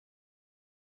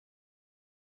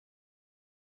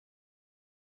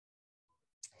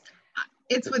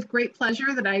It's with great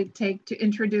pleasure that I take to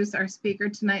introduce our speaker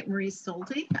tonight, Marie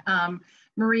Stolte.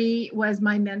 Marie was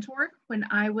my mentor when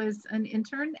I was an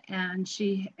intern, and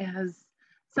she has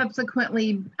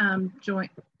subsequently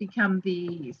become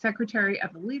the secretary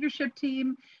of the leadership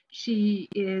team. She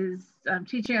is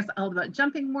teaching us all about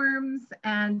jumping worms,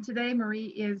 and today Marie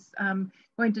is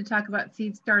going to talk about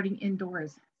seed starting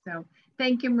indoors. So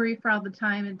thank you, Marie, for all the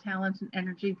time and talent and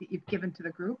energy that you've given to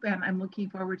the group, and I'm looking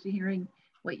forward to hearing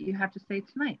what you have to say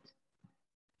tonight.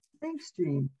 Thanks,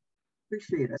 Jean.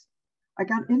 Appreciate it. I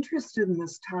got interested in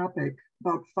this topic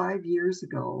about 5 years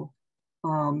ago,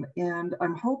 and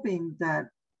I'm hoping that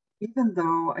even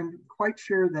though I'm quite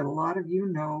sure that a lot of you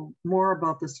know more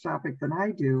about this topic than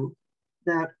I do,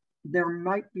 that there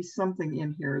might be something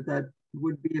in here that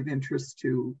would be of interest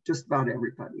to just about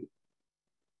everybody.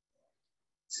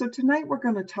 So tonight we're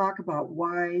going to talk about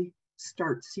why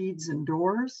start seeds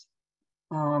indoors.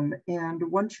 And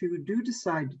once you do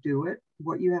decide to do it,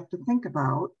 what you have to think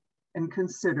about and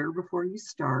consider before you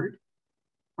start.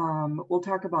 We'll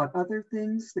talk about other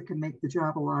things that can make the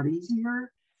job a lot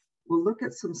easier. We'll look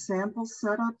at some sample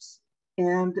setups,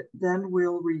 and then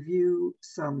we'll review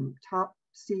some top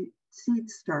seed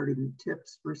starting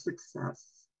tips for success.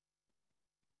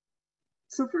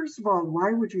 So first of all,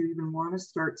 why would you even want to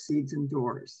start seeds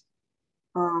indoors?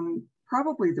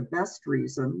 Probably the best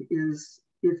reason is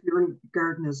if your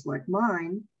garden is like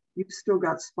mine, you've still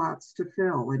got spots to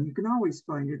fill, and you can always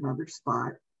find another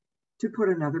spot to put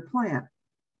another plant.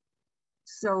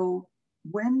 So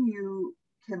when you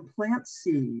can plant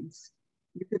seeds,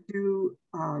 you could do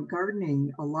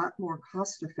gardening a lot more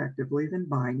cost effectively than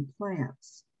buying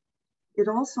plants. It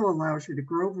also allows you to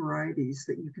grow varieties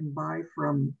that you can buy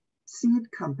from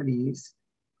seed companies,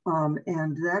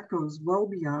 and that goes well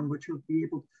beyond what you'll be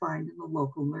able to find in the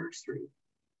local nursery.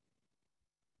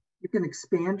 You can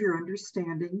expand your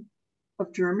understanding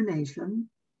of germination,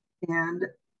 and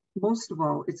most of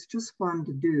all, it's just fun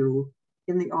to do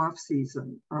in the off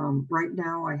season. Right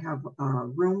now I have a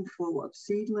room full of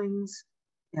seedlings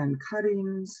and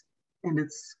cuttings, and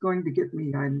it's going to get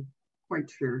me, I'm quite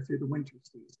sure, through the winter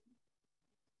season.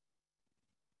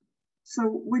 So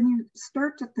when you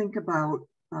start to think about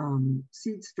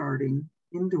seed starting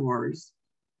indoors,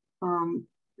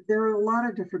 there are a lot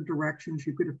of different directions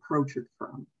you could approach it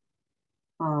from.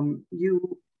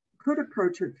 You could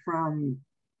approach it from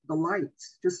the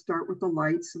lights, just start with the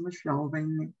lights and the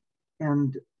shelving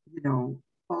and, you know,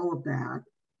 all of that.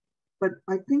 But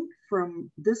I think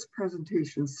from this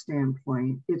presentation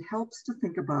standpoint, it helps to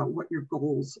think about what your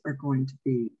goals are going to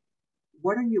be.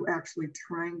 What are you actually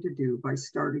trying to do by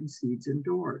starting seeds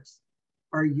indoors?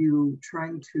 Are you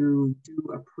trying to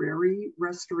do a prairie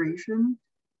restoration,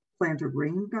 plant a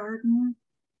rain garden,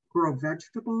 grow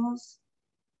vegetables?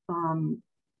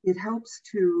 It helps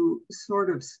to sort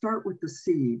of start with the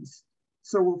seeds.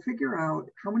 So we'll figure out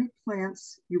how many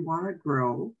plants you want to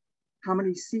grow, how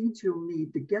many seeds you'll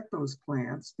need to get those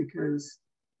plants, because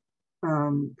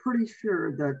I'm pretty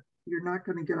sure that you're not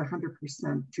going to get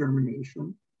 100%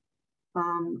 germination.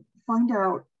 Find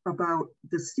out about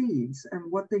the seeds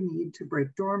and what they need to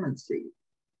break dormancy.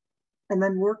 And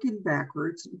then working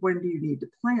backwards, when do you need to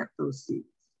plant those seeds?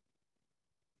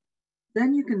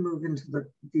 Then you can move into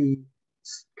the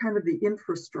kind of the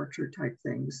infrastructure type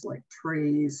things like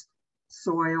trays,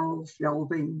 soil,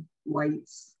 shelving,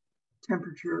 lights,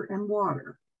 temperature, and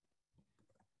water.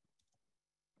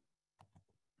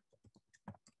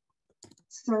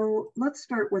 So let's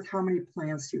start with how many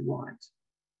plants you want.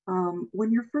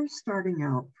 When you're first starting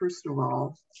out, first of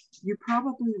all, you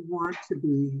probably want to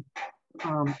be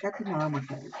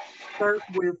economical. Start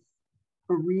with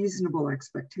a reasonable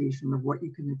expectation of what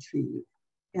you can achieve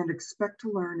and expect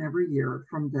to learn every year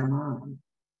from then on.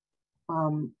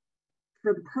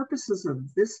 For the purposes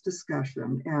of this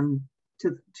discussion and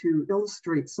to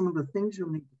illustrate some of the things you'll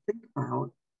need to think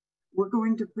about, we're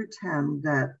going to pretend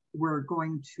that we're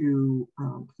going to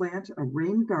plant a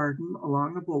rain garden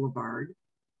along a boulevard.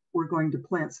 We're going to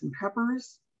plant some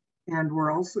peppers, and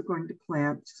we're also going to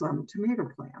plant some tomato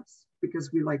plants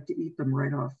because we like to eat them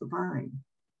right off the vine.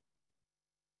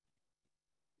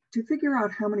 To figure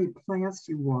out how many plants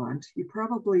you want, you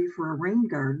probably, for a rain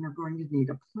garden, are going to need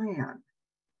a plan.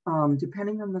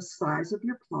 Depending on the size of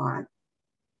your plot,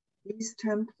 these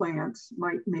 10 plants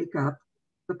might make up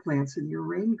the plants in your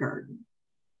rain garden.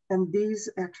 And these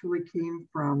actually came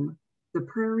from the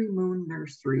Prairie Moon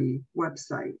Nursery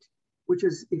website, which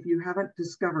is, if you haven't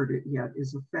discovered it yet,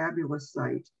 is a fabulous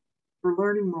site for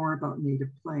learning more about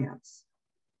native plants.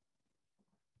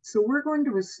 So we're going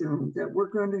to assume that we're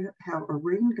going to have a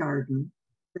rain garden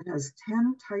that has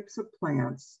 10 types of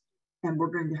plants, and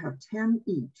we're going to have 10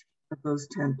 each of those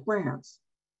 10 plants,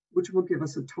 which will give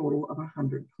us a total of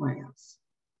 100 plants.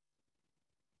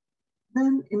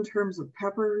 Then in terms of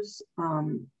peppers,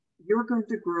 you're going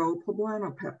to grow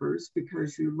poblano peppers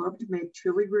because you love to make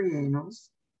chili rellenos,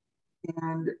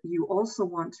 and you also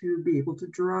want to be able to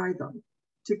dry them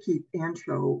to keep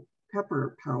ancho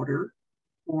pepper powder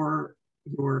for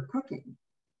your cooking.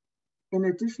 In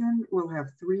addition, we'll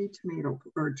have 3 tomato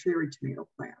or cherry tomato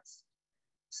plants.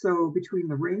 So between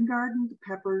the rain garden, the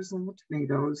peppers, and the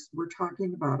tomatoes, we're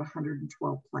talking about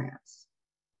 112 plants.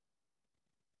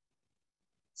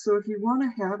 So if you want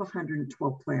to have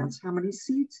 112 plants, how many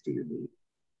seeds do you need?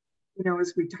 You know,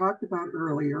 as we talked about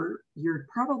earlier, you're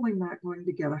probably not going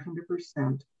to get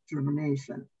 100%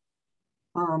 germination.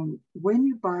 When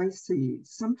you buy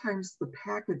seeds, sometimes the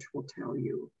package will tell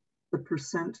you the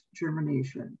percent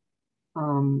germination.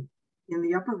 In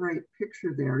the upper right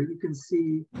picture there, you can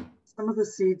see some of the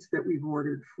seeds that we've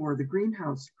ordered for the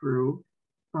greenhouse crew,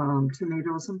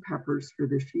 tomatoes and peppers for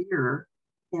this year.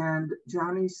 And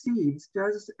Johnny's Seeds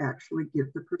does actually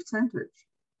give the percentage,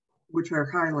 which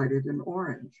are highlighted in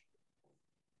orange.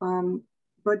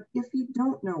 But if you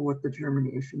don't know what the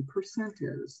germination percent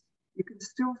is, you can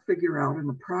still figure out an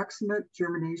approximate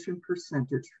germination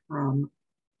percentage from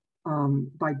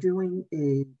by doing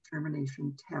a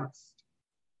germination test.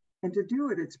 And to do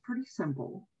it, it's pretty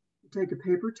simple. You take a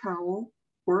paper towel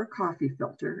or a coffee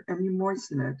filter and you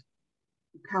moisten it.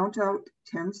 You count out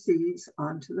 10 seeds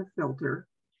onto the filter.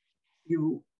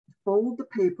 You fold the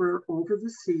paper over the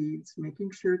seeds,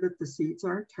 making sure that the seeds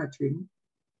aren't touching.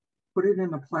 Put it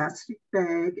in a plastic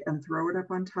bag and throw it up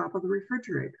on top of the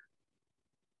refrigerator.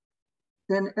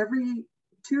 Then every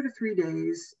 2 to 3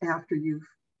 days after you've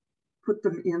put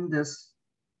them in this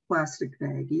plastic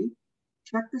baggie,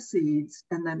 check the seeds,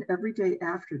 and then every day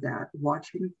after that,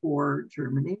 watching for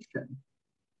germination.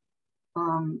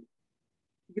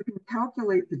 You can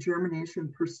calculate the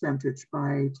germination percentage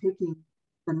by taking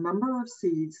the number of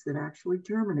seeds that actually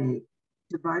germinate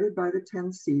divided by the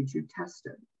 10 seeds you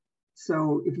tested.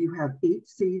 So if you have 8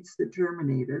 seeds that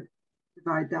germinated,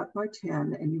 divide that by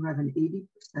 10 and you have an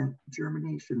 80%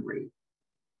 germination rate.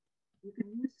 You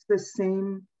can use the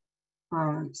same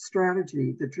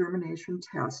strategy, the germination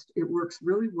test. It works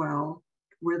really well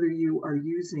whether you are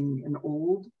using an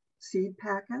old seed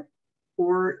packet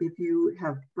or if you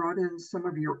have brought in some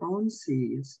of your own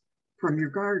seeds from your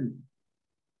garden.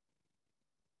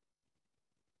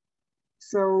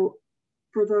 So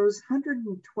for those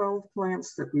 112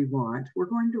 plants that we want, we're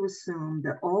going to assume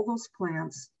that all those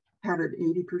plants had an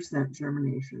 80%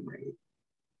 germination rate.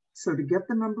 So to get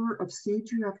the number of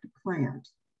seeds you have to plant,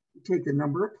 you take the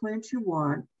number of plants you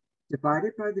want, divide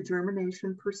it by the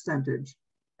germination percentage,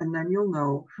 and then you'll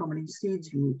know how many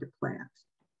seeds you need to plant.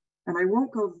 And I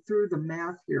won't go through the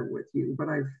math here with you, but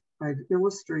I've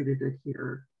illustrated it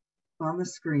here on the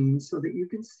screen so that you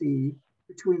can see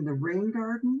between the rain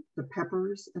garden, the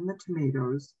peppers, and the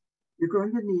tomatoes, you're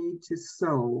going to need to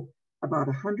sow about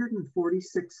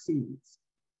 146 seeds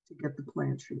to get the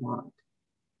plants you want.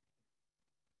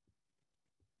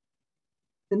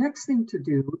 The next thing to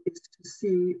do is to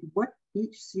see what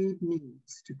each seed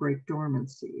needs to break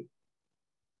dormancy.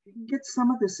 You can get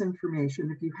some of this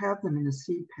information if you have them in a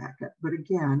seed packet, but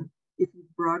again, if you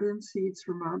brought in seeds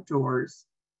from outdoors,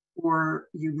 or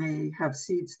you may have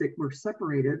seeds that were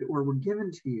separated or were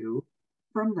given to you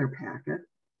from their packet,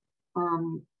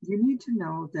 you need to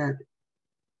know that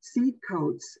seed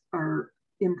coats are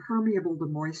impermeable to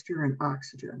moisture and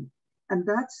oxygen. And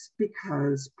that's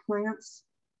because plants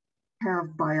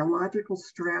have biological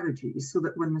strategies so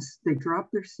that when they drop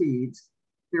their seeds,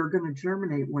 they're going to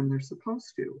germinate when they're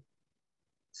supposed to.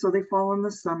 So they fall in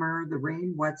the summer, the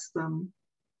rain wets them,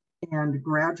 and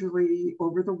gradually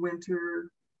over the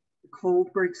winter, the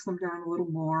cold breaks them down a little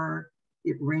more,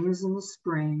 it rains in the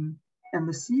spring, and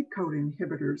the seed coat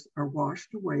inhibitors are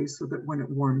washed away so that when it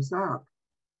warms up,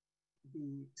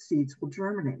 the seeds will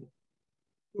germinate.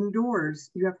 Indoors,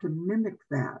 you have to mimic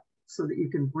that so that you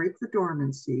can break the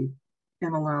dormancy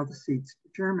and allow the seeds to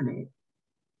germinate.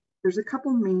 There's a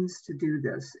couple means to do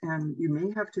this, and you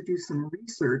may have to do some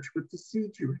research with the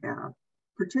seeds you have,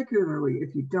 particularly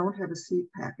if you don't have a seed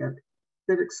packet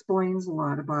that explains a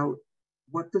lot about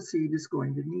what the seed is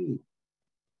going to need.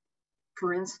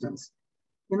 For instance,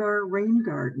 in our rain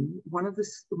garden, one of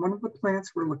the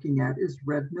plants we're looking at is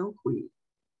red milkweed.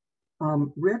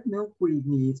 Red milkweed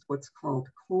needs what's called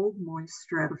cold moist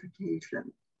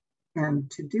stratification. And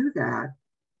to do that,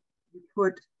 you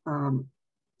put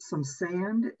some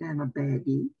sand in a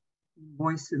baggie,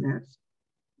 moisten it,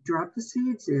 drop the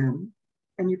seeds in,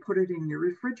 and you put it in your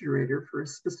refrigerator for a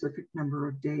specific number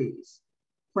of days.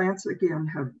 plants, again,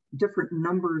 have different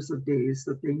numbers of days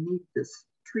that they need this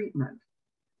treatment.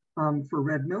 For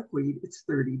red milkweed, it's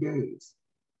 30 days.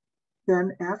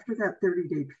 Then after that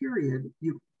 30-day period,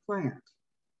 you plant.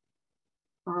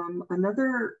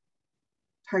 Another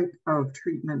type of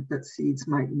treatment that seeds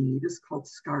might need is called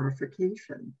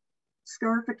scarification.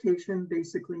 Scarification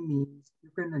basically means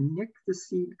you're going to nick the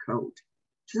seed coat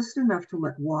just enough to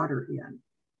let water in.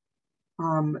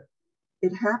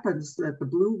 It happens that the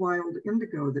blue wild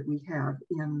indigo that we have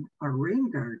in our rain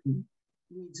garden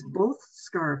needs both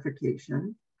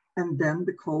scarification and then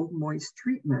the cold moist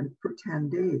treatment for 10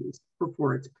 days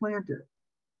before it's planted.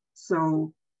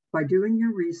 So by doing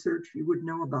your research, you would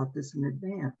know about this in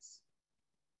advance.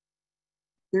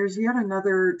 There's yet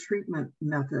another treatment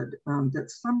method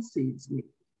that some seeds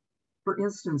need. For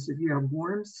instance, if you have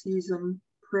warm season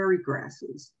prairie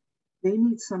grasses, they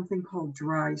need something called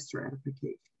dry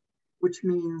stratification, which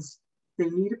means they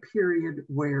need a period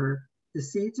where the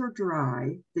seeds are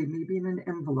dry, they may be in an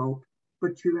envelope,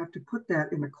 but you have to put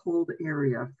that in a cold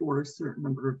area for a certain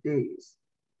number of days.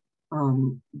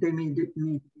 They may need to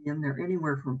be in there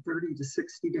anywhere from 30 to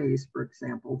 60 days, for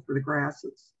example, for the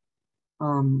grasses.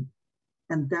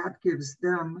 And that gives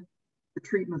them the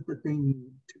treatment that they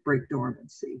need to break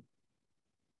dormancy.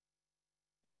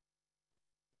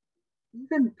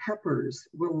 Even peppers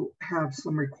will have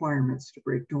some requirements to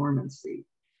break dormancy.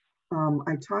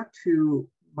 I talked to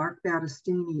Mark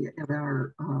Battistini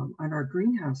on our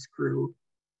greenhouse crew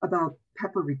about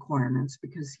pepper requirements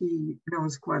because he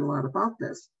knows quite a lot about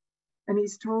this. And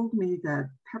he's told me that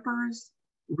peppers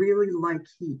really like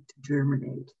heat to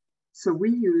germinate. So we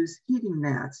use heating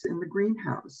mats in the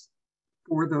greenhouse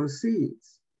for those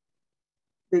seeds.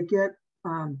 They get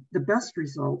the best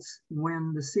results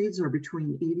when the seeds are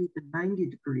between 80 to 90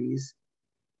 degrees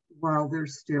while they're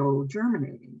still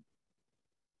germinating.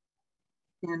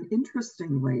 And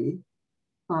interestingly,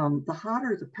 the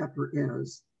hotter the pepper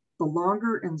is, the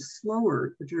longer and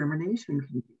slower the germination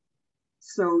can be.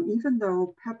 So even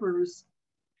though peppers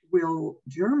will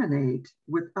germinate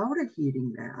without a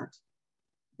heating mat,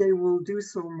 they will do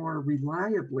so more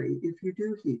reliably if you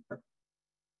do heat them.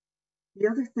 The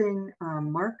other thing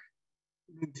Mark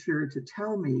made sure to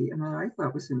tell me, and that I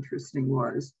thought was interesting,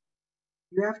 was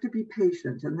you have to be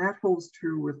patient, and that holds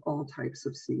true with all types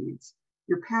of seeds.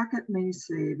 Your packet may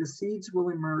say the seeds will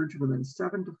emerge within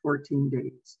 7 to 14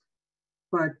 days,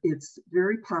 but it's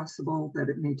very possible that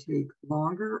it may take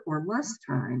longer or less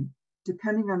time,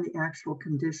 depending on the actual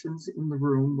conditions in the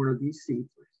room where these seeds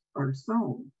are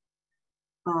sown.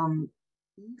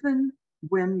 Even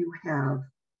when you have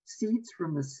seeds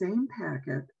from the same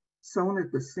packet sown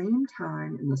at the same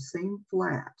time in the same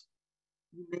flat,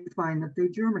 you may find that they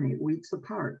germinate weeks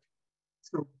apart.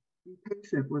 So be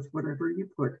patient with whatever you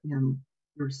put in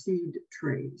your seed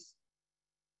trays.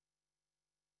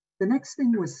 The next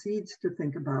thing with seeds to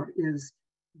think about is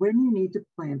when you need to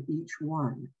plant each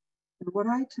one. And what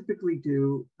I typically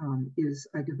do is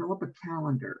I develop a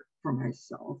calendar for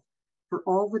myself for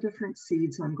all the different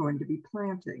seeds I'm going to be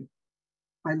planting.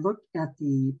 I look at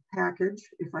the package,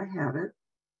 if I have it,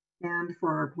 and for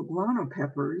our poblano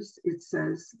peppers, it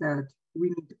says that we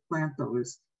need to plant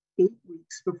those 8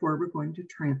 weeks before we're going to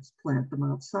transplant them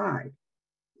outside.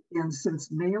 And since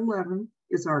May 11th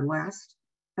is our last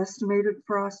estimated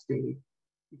frost date,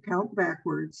 you count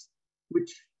backwards,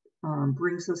 which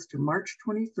brings us to March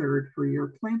 23rd for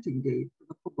your planting date for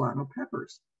the poblano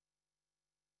peppers.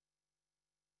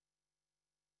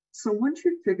 So once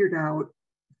you've figured out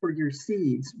for your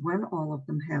seeds when all of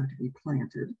them have to be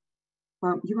planted,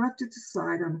 you have to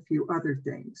decide on a few other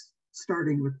things,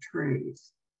 starting with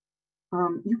trays.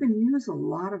 You can use a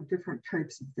lot of different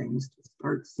types of things to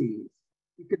start seeds.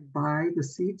 You could buy the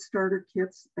seed starter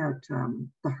kits at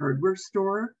the hardware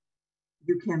store.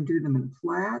 You can do them in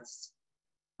flats.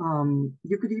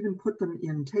 You could even put them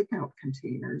in takeout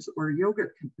containers or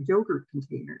yogurt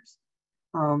containers.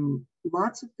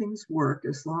 Lots of things work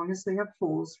as long as they have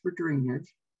holes for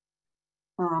drainage.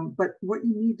 But what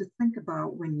you need to think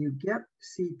about when you get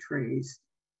seed trays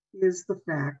is the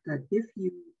fact that if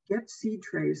you get seed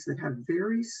trays that have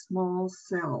very small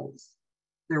cells,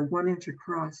 they're 1 inch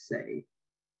across, say,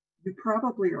 you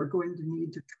probably are going to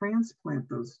need to transplant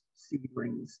those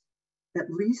seedlings at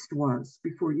least once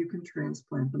before you can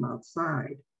transplant them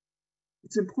outside.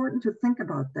 It's important to think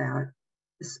about that,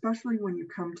 especially when you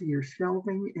come to your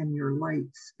shelving and your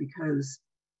lights, because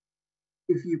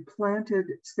if you planted,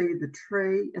 say, the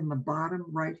tray in the bottom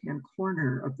right-hand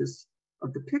corner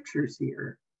of the pictures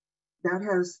here,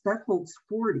 that holds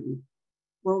 40.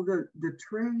 Well, the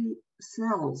tray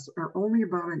cells are only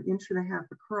about 1.5 inches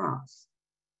across.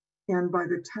 And by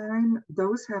the time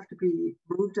those have to be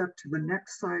moved up to the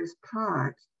next size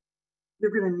pot,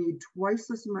 you're going to need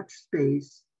twice as much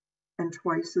space and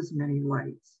twice as many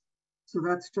lights. So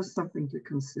that's just something to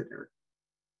consider.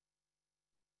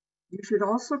 You should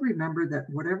also remember that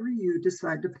whatever you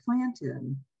decide to plant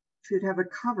in should have a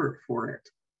cover for it,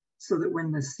 so that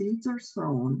when the seeds are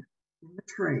sown in the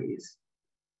trays,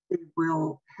 they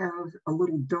will have a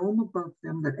little dome above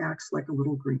them that acts like a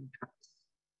little greenhouse.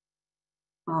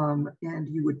 And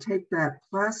you would take that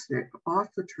plastic off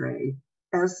the tray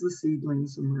as the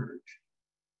seedlings emerge.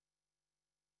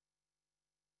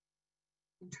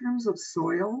 In terms of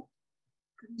soil,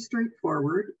 pretty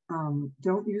straightforward.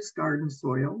 Don't use garden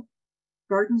soil.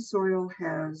 Garden soil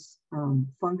has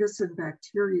fungus and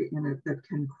bacteria in it that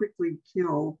can quickly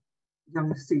kill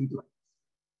young seedlings.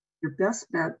 Your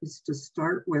best bet is to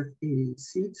start with a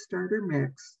seed starter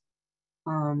mix,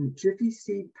 Jiffy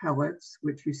seed pellets,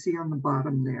 which you see on the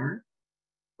bottom there,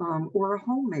 or a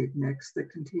homemade mix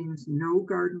that contains no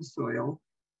garden soil,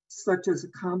 such as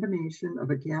a combination of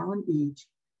a gallon each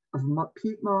of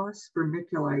peat moss,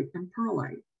 vermiculite, and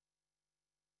perlite.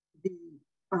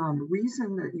 The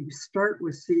reason that you start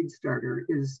with seed starter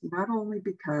is not only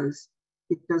because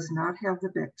it does not have the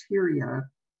bacteria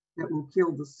that will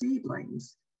kill the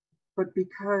seedlings, but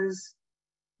because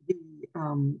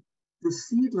the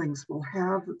seedlings will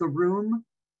have the room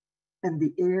and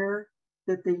the air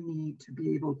that they need to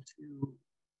be able to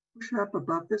push up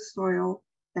above the soil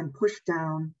and push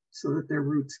down so that their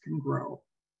roots can grow.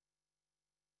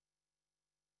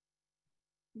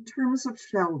 In terms of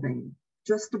shelving,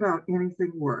 just about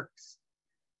anything works.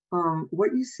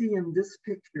 What you see in this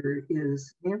picture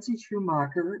is Nancy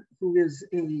Schumacher, who is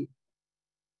a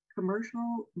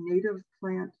commercial native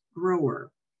plant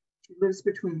grower. She lives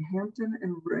between Hampton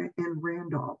and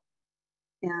Randolph.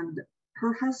 And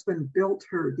her husband built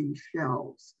her these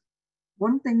shelves.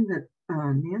 One thing that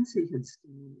Nancy had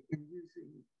seen in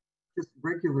using just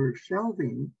regular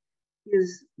shelving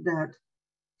is that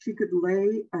she could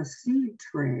lay a seed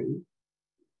tray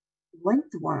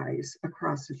lengthwise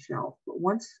across the shelf. But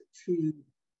once she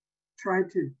tried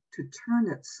to turn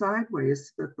it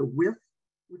sideways so that the width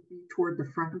would be toward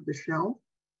the front of the shelf,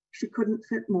 she couldn't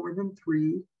fit more than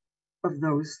 3 of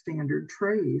those standard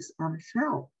trays on a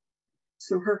shelf.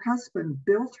 So her husband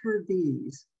built her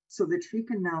these so that she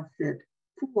can now fit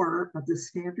 4 of the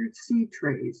standard seed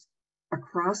trays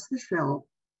across the shelf,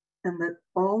 and that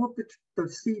all of the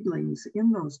seedlings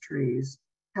in those trays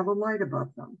have a light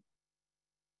above them.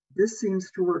 This seems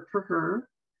to work for her,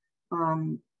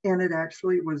 and it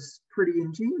actually was pretty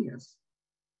ingenious.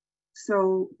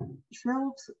 So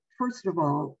shelves, first of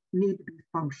all, need to be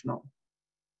functional.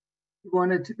 You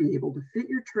want it to be able to fit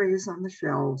your trays on the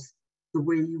shelves the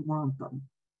way you want them.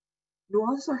 You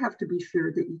also have to be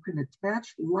sure that you can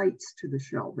attach lights to the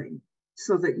shelving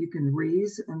so that you can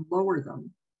raise and lower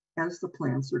them as the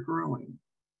plants are growing.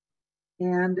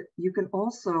 And you can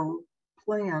also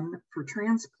plan for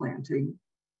transplanting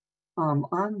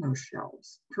on those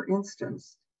shelves. For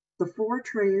instance, the 4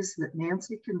 trays that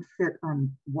Nancy can fit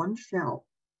on one shelf,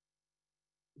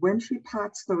 when she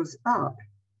pots those up,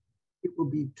 it will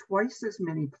be twice as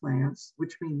many plants,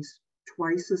 which means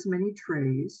twice as many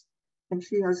trays, and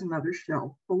she has another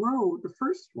shelf below the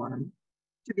first one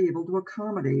to be able to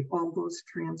accommodate all those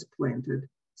transplanted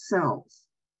cells.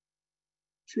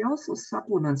 She also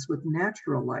supplements with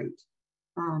natural light,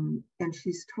 and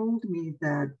she's told me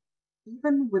that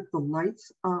even with the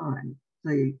lights on,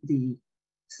 the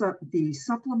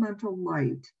supplemental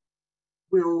light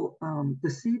will, the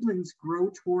seedlings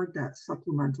grow toward that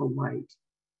supplemental light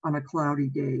on a cloudy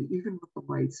day, even with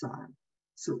the lights on.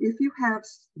 So if you have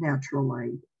natural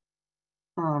light,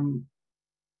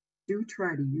 do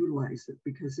try to utilize it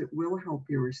because it will help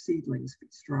your seedlings be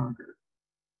stronger.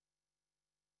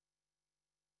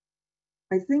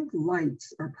 I think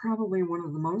lights are probably one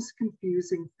of the most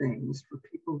confusing things for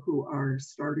people who are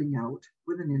starting out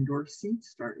with an indoor seed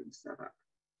starting setup.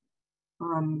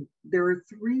 There are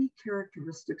 3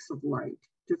 characteristics of light,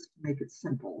 just to make it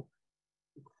simple.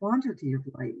 The quantity of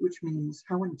light, which means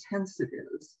how intense it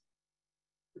is.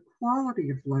 The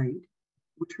quality of light,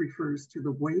 which refers to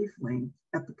the wavelength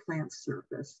at the plant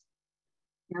surface.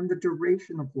 And the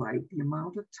duration of light, the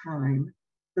amount of time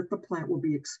that the plant will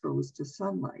be exposed to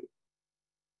sunlight.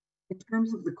 In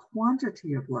terms of the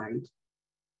quantity of light,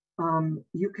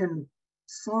 you can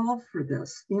solve for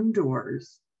this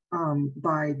indoors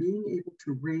by being able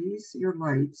to raise your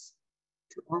lights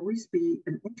to always be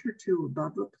an inch or 2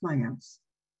 above the plants.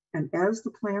 And as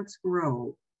the plants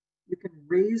grow, you can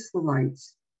raise the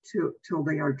lights till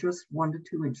they are just 1 to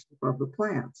 2 inches above the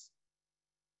plants.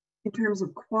 In terms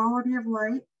of quality of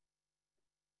light,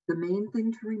 the main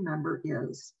thing to remember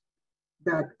is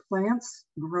that plants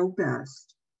grow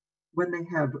best when they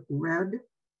have red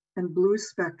and blue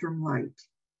spectrum light.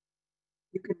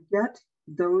 You can get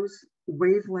those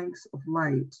wavelengths of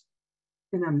light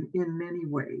in many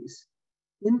ways.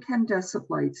 Incandescent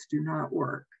lights do not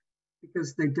work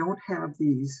because they don't have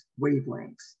these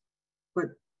wavelengths, but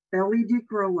LED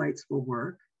grow lights will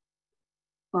work.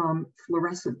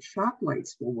 Fluorescent shop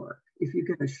lights will work. If you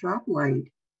get a shop light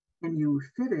and you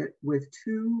fit it with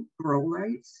 2 grow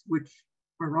lights, which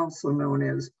are also known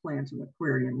as plant and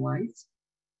aquarium lights,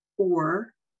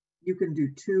 or you can do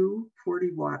 2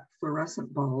 40-watt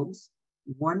fluorescent bulbs,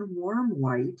 1 warm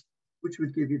white, which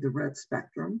would give you the red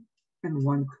spectrum, and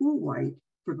 1 cool white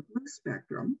for the blue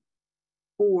spectrum,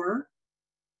 or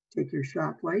take your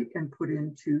shop light and put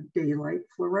in 2 daylight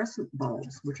fluorescent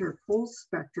bulbs, which are full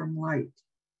spectrum light.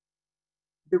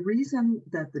 The reason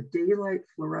that the daylight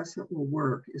fluorescent will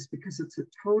work is because it's a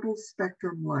total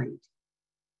spectrum light,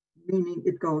 meaning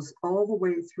it goes all the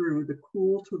way through the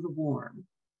cool to the warm.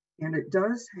 And it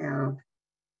does have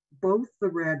both the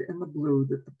red and the blue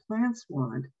that the plants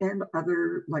want and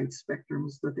other light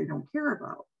spectrums that they don't care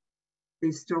about.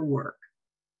 They still work.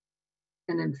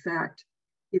 And in fact,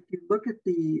 if you look at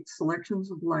the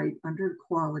selections of light under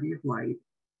quality of light,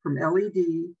 from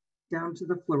LED down to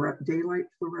the daylight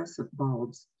fluorescent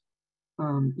bulbs,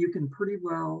 you can pretty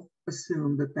well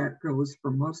assume that that goes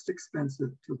from most expensive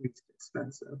to least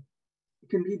expensive. It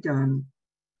can be done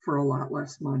for a lot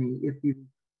less money if you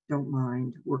don't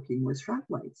mind working with shop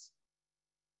lights.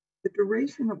 The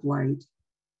duration of light,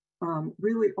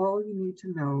 really all you need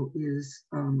to know is,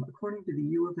 according to the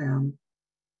U of M,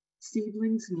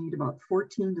 seedlings need about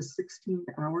 14 to 16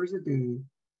 hours a day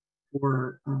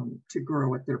to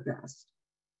grow at their best.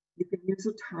 You can use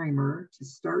a timer to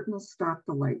start and stop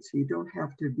the light so you don't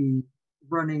have to be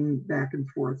running back and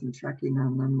forth and checking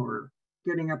on them or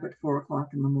getting up at 4 o'clock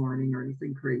in the morning or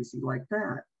anything crazy like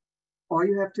that. All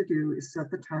you have to do is set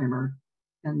the timer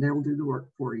and they'll do the work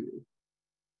for you.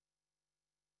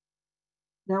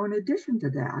 Now, in addition to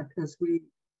that, as we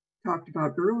talked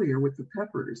about earlier with the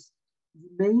peppers, you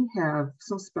may have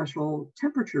some special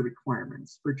temperature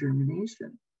requirements for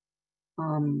germination.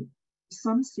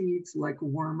 Some seeds like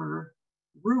warmer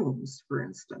rooms, for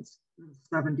instance,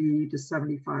 70 to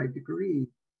 75 degree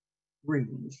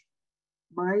range.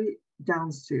 My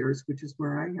downstairs, which is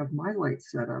where I have my light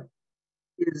set up,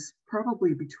 is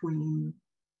probably between,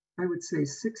 I would say,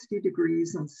 60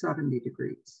 degrees and 70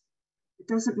 degrees. It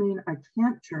doesn't mean I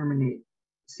can't germinate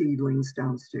seedlings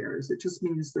downstairs. It just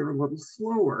means they're a little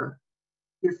slower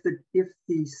if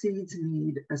the seeds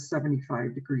need a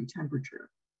 75 degree temperature.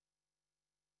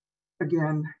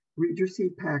 Again, read your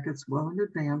seed packets well in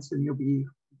advance and you'll be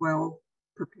well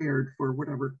prepared for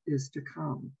whatever is to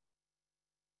come.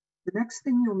 The next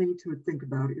thing you'll need to think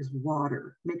about is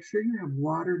water. Make sure you have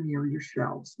water near your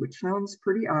shelves, which sounds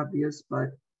pretty obvious, but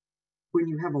when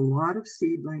you have a lot of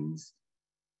seedlings,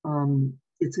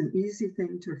 it's an easy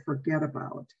thing to forget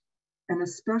about. And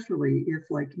especially if,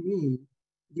 like me,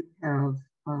 you have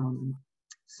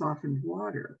softened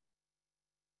water.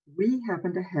 We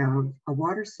happen to have a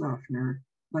water softener,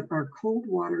 but our cold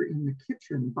water in the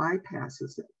kitchen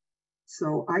bypasses it.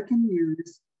 So I can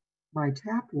use my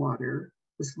tap water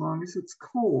as long as it's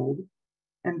cold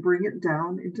and bring it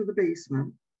down into the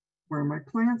basement where my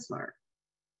plants are.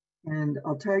 And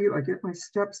I'll tell you, I get my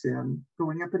steps in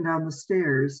going up and down the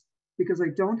stairs because I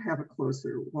don't have a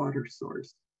closer water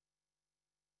source.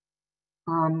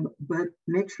 But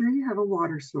make sure you have a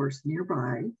water source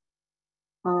nearby.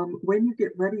 When you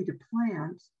get ready to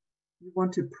plant, you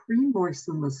want to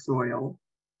pre-moisten the soil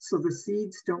so the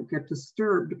seeds don't get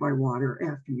disturbed by water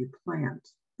after you plant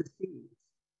the seeds.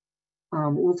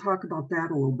 We'll talk about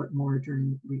that a little bit more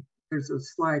there's a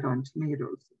slide on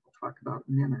tomatoes that we'll talk about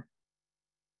in a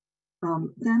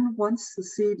minute. Then once the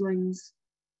seedlings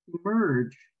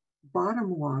emerge,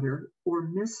 bottom water or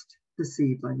mist the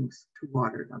seedlings to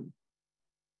water them.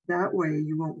 That way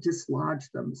you won't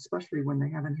dislodge them, especially when they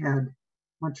haven't had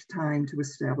much time to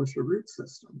establish a root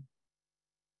system.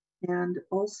 And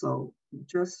also,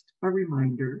 just a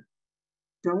reminder,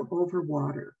 don't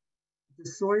overwater. The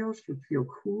soil should feel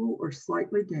cool or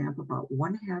slightly damp about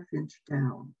 1/2 inch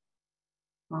down.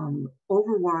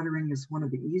 Overwatering is one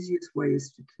of the easiest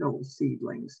ways to kill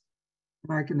seedlings,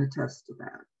 and I can attest to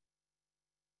that.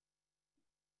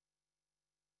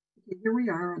 Okay, here we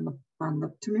are on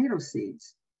the tomato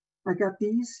seeds. I got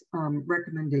these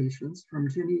recommendations from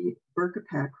Ginny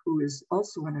Burkapek, who is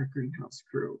also in our greenhouse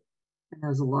crew and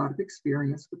has a lot of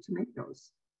experience with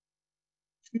tomatoes.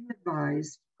 She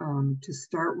advised to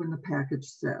start when the package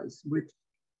says, which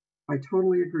I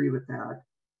totally agree with that.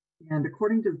 And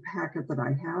according to the packet that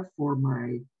I have for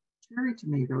my cherry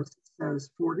tomatoes, it says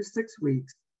 4 to 6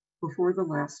 weeks before the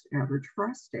last average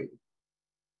frost date.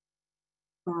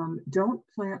 Don't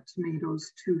plant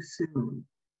tomatoes too soon.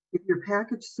 If your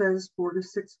package says 4 to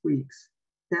 6 weeks,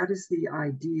 that is the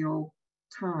ideal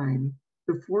time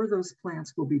before those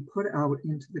plants will be put out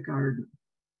into the garden.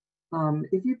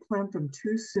 If you plant them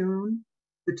too soon,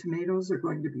 the tomatoes are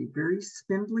going to be very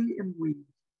spindly and weak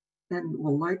and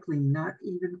will likely not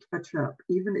even catch up,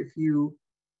 even if you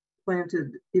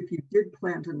did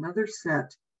plant another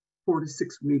set 4 to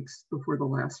 6 weeks before the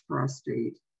last frost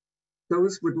date.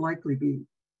 Those would likely be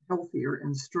healthier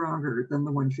and stronger than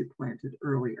the ones you planted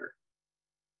earlier.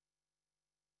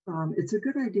 It's a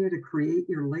good idea to create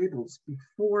your labels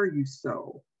before you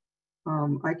sow.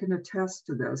 I can attest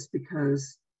to this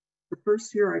because the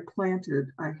first year I planted,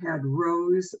 I had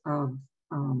rows of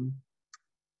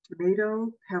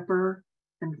tomato, pepper,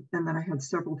 and then I had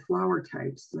several flower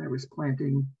types that I was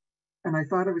planting, and I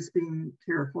thought I was being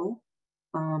careful.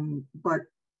 But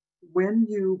when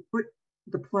you put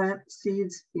the plant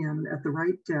seeds in at the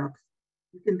right depth,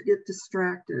 you can get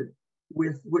distracted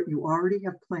with what you already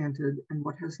have planted and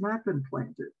what has not been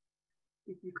planted.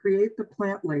 If you create the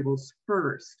plant labels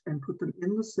first and put them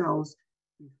in the cells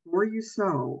before you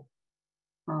sow,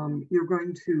 you're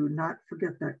going to not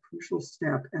forget that crucial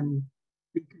step and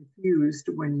be confused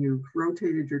when you've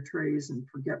rotated your trays and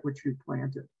forget what you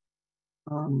planted.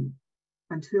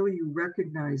 Until you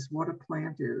recognize what a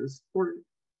plant is, or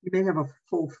you may have a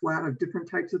full flat of different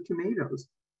types of tomatoes.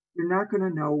 You're not going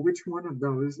to know which one of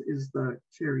those is the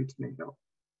cherry tomato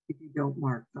if you don't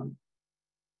mark them.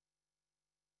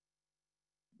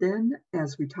 Then,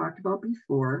 as we talked about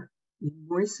before, you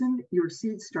moisten your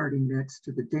seed starting mix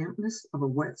to the dampness of a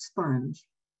wet sponge,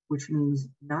 which means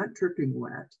not dripping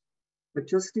wet, but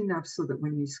just enough so that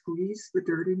when you squeeze the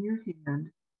dirt in your hand,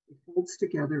 it holds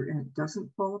together and it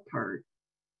doesn't fall apart.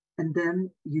 And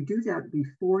then you do that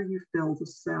before you fill the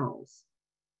cells.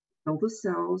 Fill the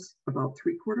cells about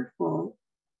 3/4 full,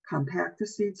 compact the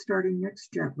seed starting mix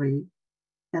gently,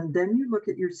 and then you look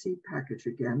at your seed package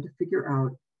again to figure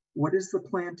out what is the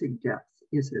planting depth.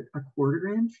 Is it a 1/4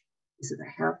 inch? Is it a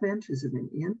 1/2 inch? Is it an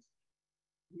inch?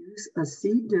 Use a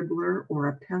seed dibbler or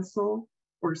a pencil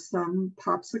or some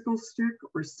popsicle stick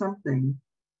or something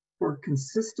for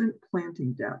consistent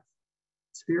planting depth.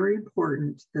 It's very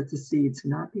important that the seeds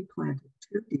not be planted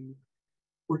too deep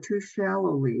or too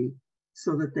shallowly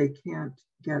so that they can't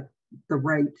get the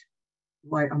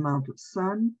right amount of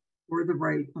sun or the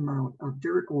right amount of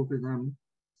dirt over them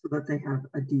so that they have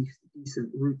a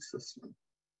decent root system.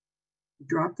 You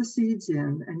drop the seeds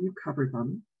in and you cover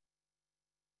them,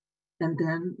 and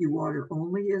then you water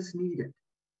only as needed.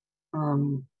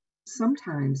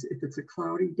 Sometimes if it's a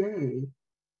cloudy day,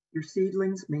 your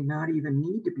seedlings may not even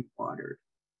need to be watered.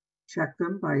 Check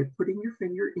them by putting your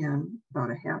finger in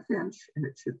about a 1/2 inch, and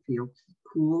it should feel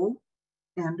cool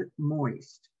and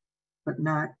moist, but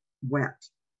not wet.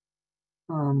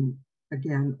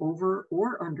 Again, over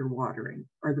or under watering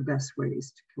are the best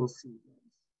ways to kill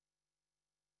seedlings.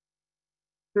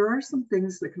 There are some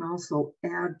things that can also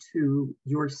add to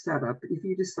your setup if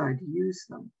you decide to use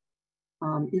them.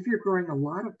 If you're growing a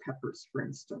lot of peppers, for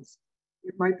instance,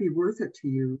 it might be worth it to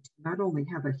you to not only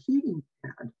have a heating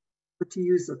pad, but to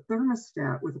use a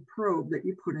thermostat with a probe that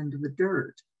you put into the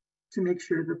dirt to make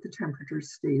sure that the temperature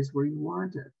stays where you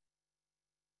want it.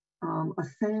 A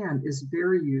fan is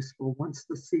very useful once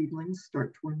the seedlings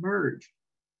start to emerge.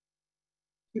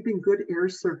 Keeping good air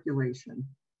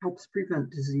circulation helps prevent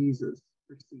diseases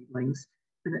for seedlings,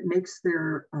 and it makes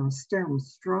their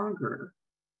stems stronger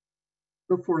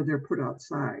before they're put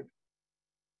outside.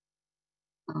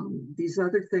 These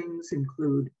other things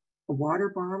include a water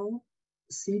bottle,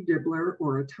 a seed dibbler,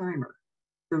 or a timer.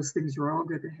 Those things are all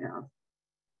good to have.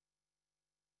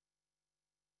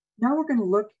 Now we're going to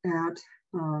look at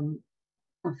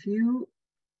a few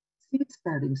seed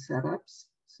starting setups.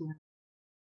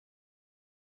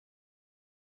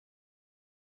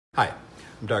 Hi,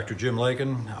 I'm Dr. Jim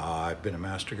Lakin. I've been a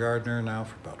master gardener now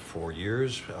for about 4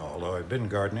 years, although I've been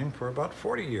gardening for about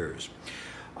 40 years.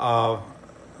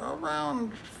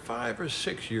 Around 5 or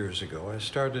 6 years ago, I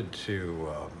started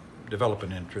to develop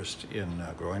an interest in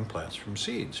growing plants from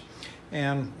seeds,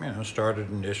 and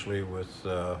started initially with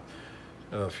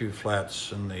a few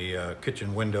flats in the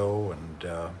kitchen window and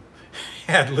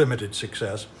had limited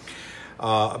success.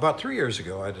 About 3 years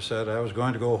ago, I decided I was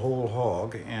going to go whole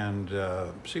hog and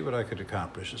see what I could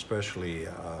accomplish, especially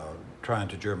trying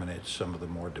to germinate some of the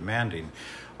more demanding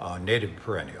native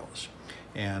perennials.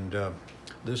 And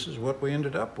this is what we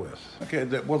ended up with. Okay,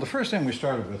 well, the first thing we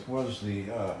started with was the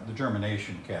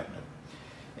germination cabinet.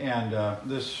 And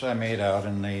this I made out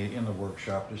in the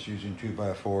workshop, just using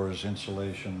 2x4s,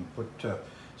 insulation. Put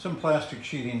some plastic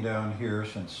sheeting down here,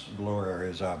 since the lower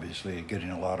area is obviously getting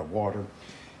a lot of water,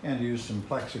 and use some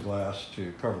plexiglass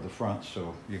to cover the front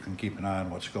so you can keep an eye on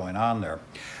what's going on there.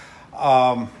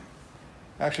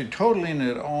 Actually, totaling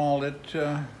it all, it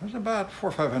was about $400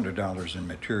 or $500 in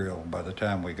material by the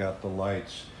time we got the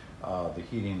lights, the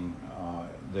heating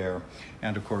there,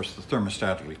 and of course the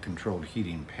thermostatically controlled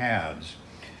heating pads.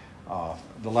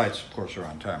 The lights, of course, are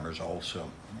on timers also.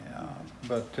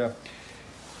 But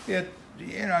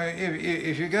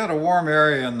if you got a warm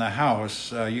area in the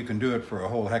house, you can do it for a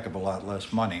whole heck of a lot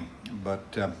less money.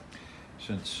 But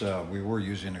since we were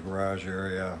using a garage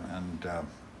area and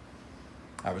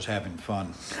I was having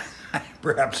fun, I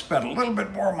perhaps spent a little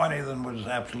bit more money than was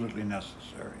absolutely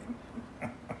necessary.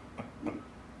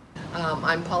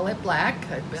 I'm Paulette Black.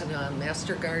 I've been a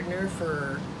master gardener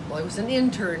I was an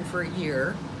intern for a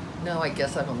year. Now I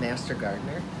guess I'm a master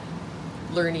gardener,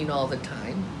 learning all the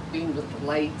time. Being with the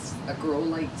lights, a grow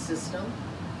light system,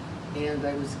 and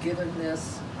I was given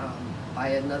this by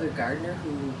another gardener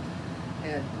who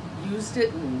had used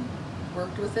it and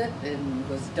worked with it and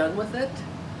was done with it.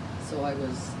 So I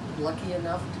was lucky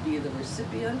enough to be the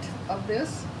recipient of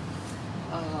this.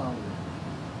 I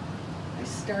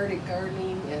started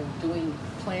gardening and doing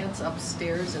plants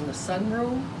upstairs in the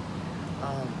sunroom,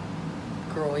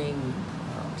 growing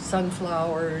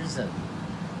sunflowers and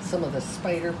some of the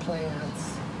spider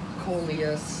plants,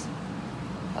 coleus.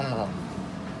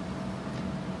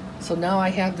 So now I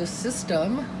have this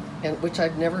system, which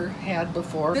I've never had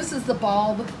before. This is the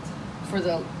bulb for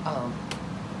the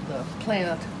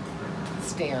plant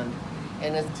stand,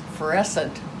 and it's a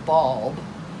fluorescent bulb,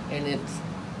 and it's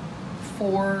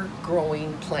 4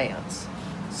 growing plants.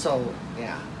 So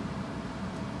yeah.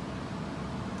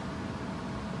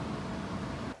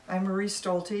 I'm Marie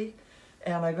Stolte,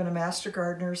 and I've been a master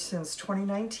gardener since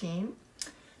 2019,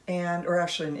 or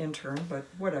actually an intern, but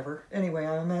whatever. Anyway,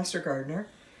 I'm a master gardener,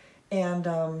 and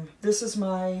this is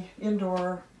my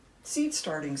indoor seed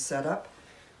starting setup,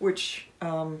 which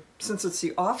since it's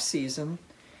the off season,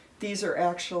 these are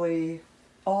actually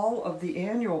all of the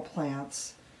annual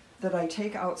plants that I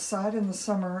take outside in the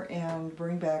summer and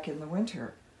bring back in the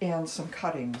winter, and some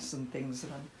cuttings and things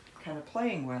that I'm kind of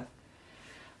playing with.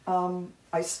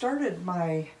 I started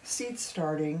my seed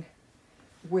starting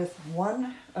with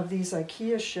one of these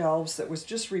IKEA shelves that was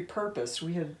just repurposed.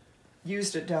 We had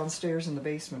used it downstairs in the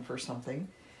basement for something,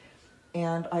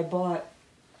 and I bought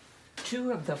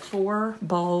 2 of the 4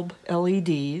 bulb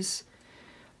LEDs,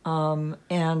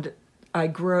 and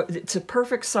it's a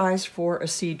perfect size for a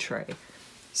seed tray.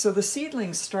 So the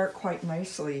seedlings start quite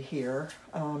nicely here.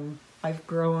 I've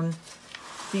grown,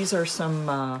 these are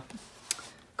some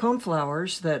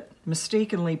coneflowers that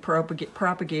mistakenly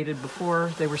propagated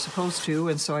before they were supposed to,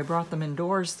 and so I brought them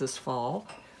indoors this fall.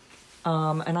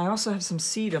 And I also have some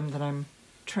sedum that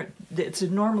it's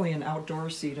normally an outdoor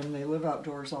sedum. They live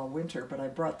outdoors all winter, but I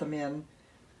brought them in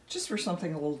just for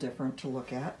something a little different to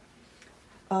look at.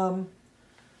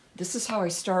 This is how I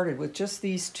started, with just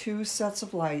these 2 sets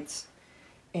of lights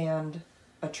and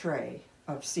a tray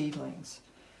of seedlings.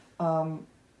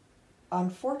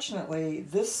 Unfortunately,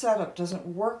 this setup doesn't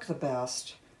work the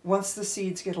best once the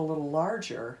seeds get a little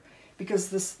larger,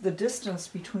 because the distance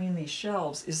between these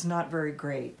shelves is not very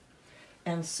great.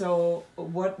 And so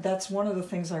that's one of the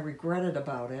things I regretted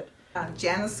about it.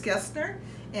 Janice Gessner,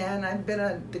 and I've been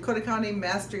a Dakota County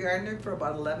master gardener for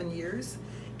about 11 years.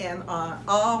 And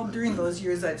all during those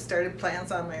years I've started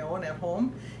plants on my own at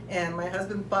home. And my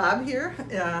husband Bob here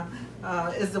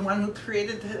is the one who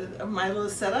created my little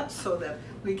setup so that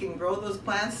we can grow those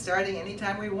plants starting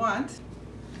anytime we want.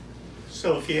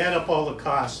 So if you add up all the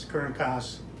costs, current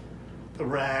costs, the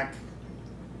rack,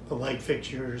 the light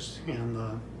fixtures, and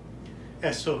the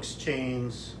S-hooks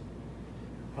chains,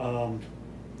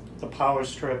 the power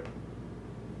strip,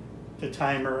 the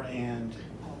timer, and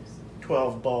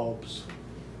 12 bulbs,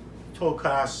 total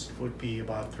cost would be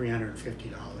about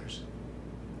 $350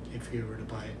 if you were to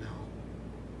buy it now.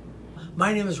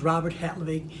 My name is Robert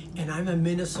Hatlevig, and I'm a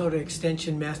Minnesota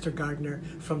Extension Master Gardener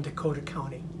from Dakota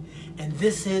County. And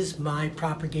this is my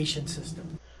propagation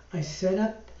system. I set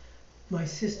up my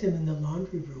system in the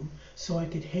laundry room so I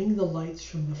could hang the lights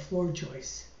from the floor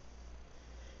joists.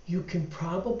 You can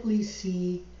probably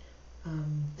see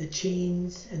the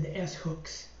chains and the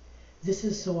S-hooks. This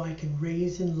is so I can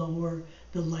raise and lower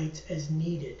the lights as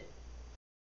needed.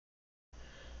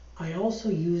 I also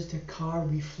used a car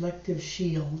reflective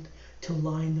shield to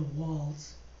line the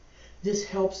walls. This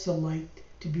helps the light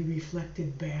to be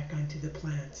reflected back onto the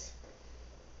plants.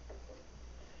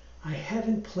 I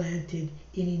haven't planted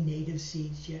any native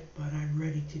seeds yet, but I'm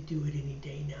ready to do it any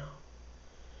day now.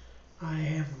 I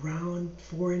have round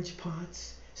 4-inch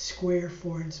pots, square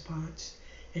 4-inch pots,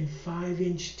 and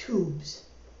 5-inch tubes.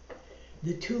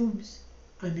 The tubes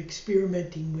I'm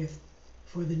experimenting with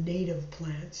for the native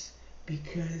plants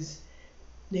because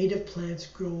native plants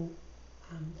grow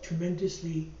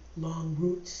tremendously long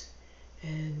roots,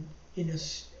 and in a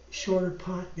shorter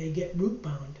pot they get root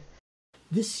bound.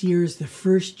 This year is the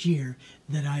first year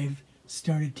that I've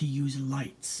started to use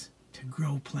lights to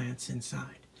grow plants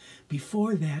inside.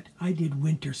 Before that, I did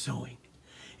winter sowing.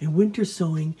 And winter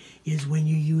sowing is when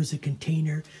you use a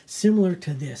container similar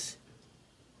to this.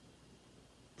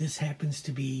 This happens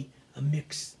to be a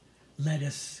mixed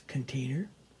lettuce container.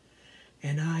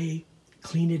 And I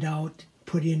clean it out,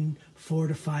 put in 4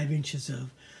 to 5 inches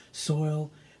of soil,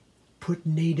 put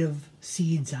native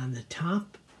seeds on the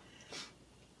top,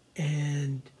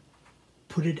 and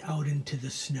put it out into the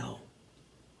snow.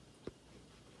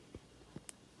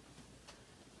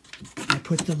 I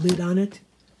put the lid on it.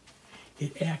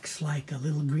 It acts like a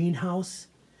little greenhouse,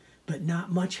 but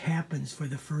not much happens for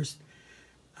the first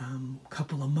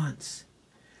couple of months.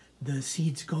 The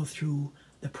seeds go through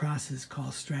the process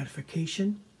called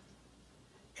stratification,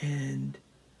 and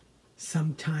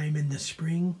sometime in the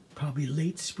spring, probably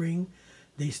late spring,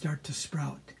 they start to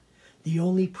sprout. The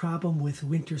only problem with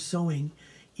winter sowing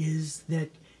is that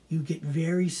you get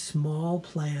very small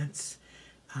plants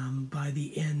by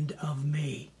the end of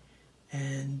May,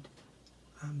 and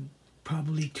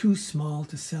probably too small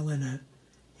to sell in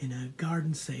a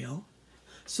garden sale.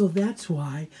 So that's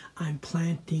why I'm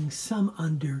planting some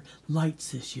under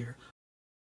lights this year.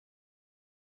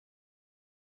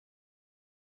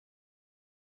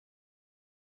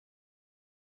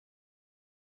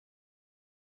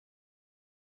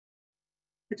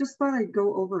 I just thought I'd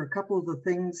go over a couple of the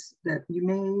things that you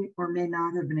may or may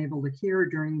not have been able to hear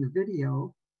during the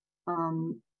video.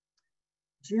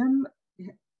 Jim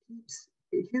keeps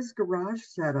his garage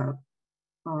setup,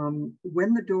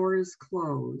 when the door is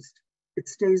closed, it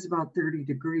stays about 30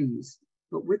 degrees.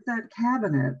 But with that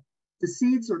cabinet, the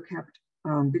seeds are kept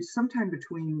sometime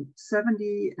between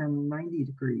 70 and 90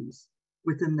 degrees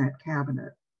within that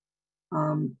cabinet.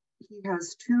 He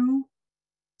has 2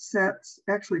 sets,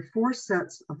 actually 4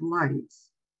 sets of lights.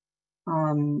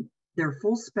 They're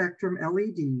full spectrum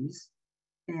LEDs,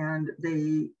 and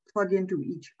they plug into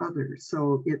each other.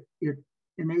 So it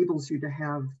enables you to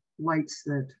have lights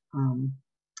that,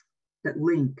 that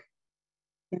link.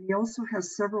 And he also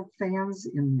has several fans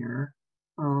in there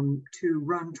to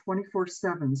run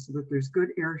 24/7 so that there's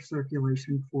good air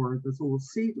circulation for those little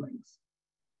seedlings.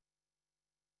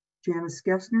 Janice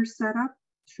Gessner's setup,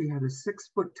 she had a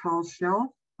 6-foot tall shelf.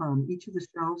 Each of the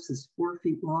shelves is 4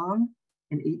 feet long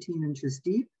and 18 inches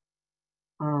deep.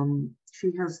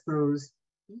 She has those,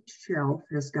 each shelf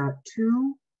has got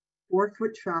 2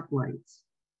 4-foot shop lights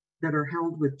that are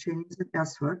held with chains and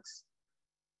S-hooks.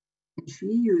 And she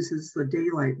uses the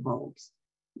daylight bulbs,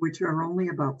 which are only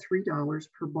about $3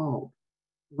 per bulb,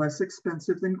 less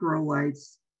expensive than grow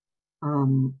lights.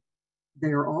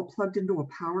 They are all plugged into a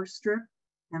power strip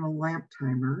and a lamp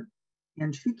timer,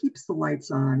 and she keeps the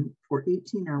lights on for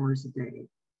 18 hours a day.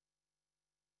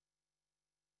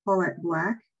 Paulette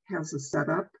Black has a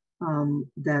setup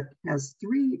that has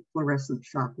 3 fluorescent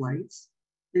shop lights.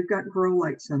 They've got grow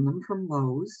lights in them from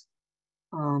Lowe's.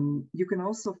 You can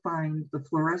also find the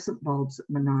fluorescent bulbs at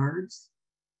Menards,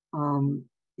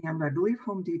 and I believe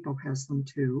Home Depot has them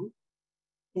too.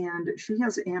 And she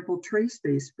has ample tray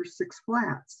space for 6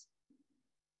 flats.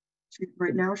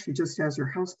 Right now, she just has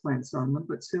her houseplants on them,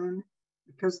 but soon,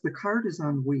 because the cart is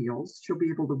on wheels, she'll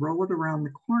be able to roll it around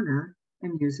the corner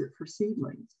and use it for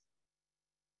seedlings.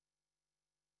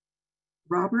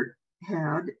 Robert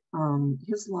had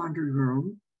his laundry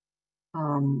room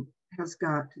has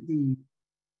got the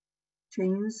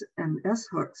chains and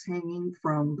S-hooks hanging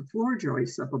from the floor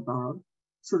joists up above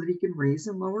so that he can raise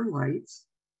and lower lights.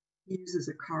 He uses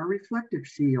a car reflective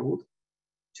shield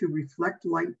to reflect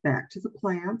light back to the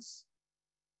plants.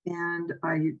 And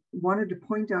I wanted to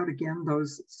point out again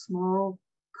those small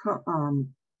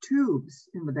tubes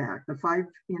in the back, the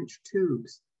 5-inch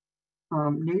tubes.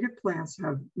 Native plants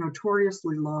have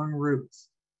notoriously long roots,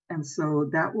 and so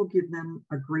that will give them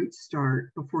a great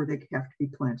start before they have to be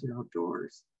planted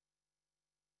outdoors.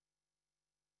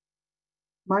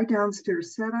 My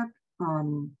downstairs setup,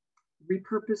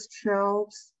 repurposed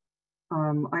shelves.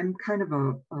 I'm kind of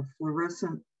a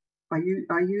fluorescent, I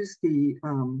use the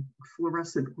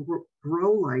fluorescent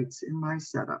grow lights in my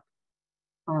setup.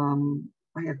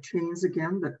 I have chains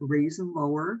again that raise and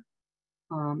lower,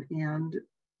 and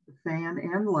The fan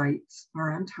and lights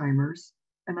are on timers,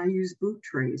 and I use boot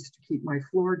trays to keep my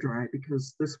floor dry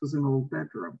because this was an old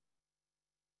bedroom.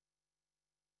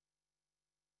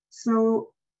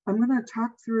 So I'm going to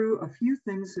talk through a few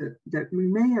things that we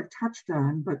may have touched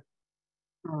on, but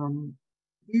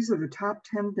these are the top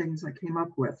 10 things I came up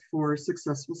with for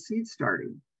successful seed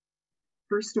starting.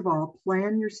 First of all,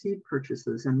 plan your seed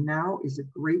purchases, and now is a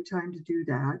great time to do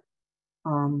that.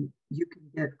 You can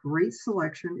get great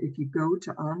selection if you go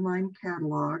to online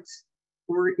catalogs,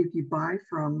 or if you buy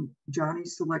from Johnny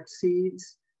Select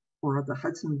Seeds or the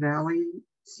Hudson Valley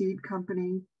Seed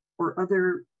Company or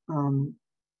other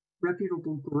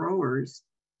reputable growers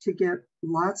to get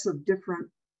lots of different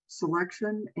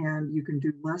selection, and you can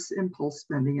do less impulse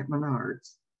spending at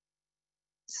Menards.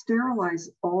 Sterilize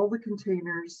all the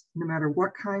containers, no matter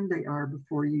what kind they are,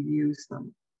 before you use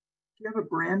them. If you have a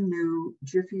brand new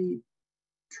Jiffy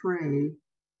tray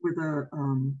with a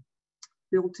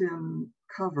built-in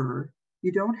cover,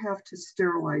 you don't have to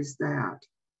sterilize that,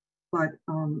 but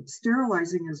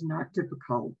sterilizing is not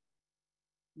difficult.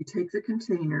 You take the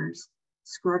containers,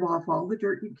 scrub off all the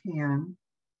dirt you can,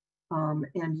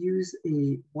 and use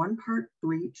a 1 part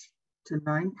bleach to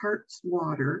 9 parts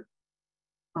water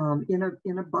in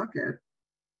a bucket.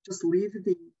 Just leave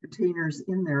the containers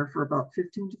in there for about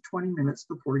 15 to 20 minutes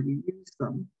before you use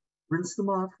them. Rinse them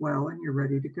off well, and you're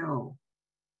ready to go.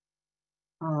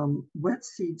 Wet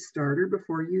seed starter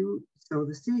before you sow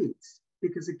the seeds,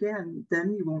 because again,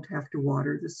 then you won't have to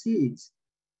water the seeds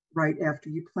right after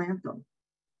you plant them.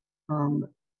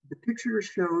 The picture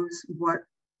shows what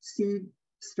seed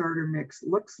starter mix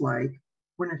looks like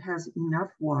when it has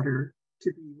enough water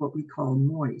to be what we call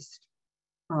moist.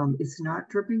 It's not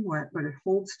dripping wet, but it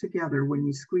holds together when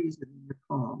you squeeze it in your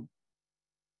palm.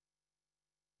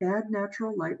 Add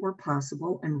natural light where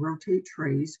possible and rotate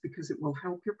trays because it will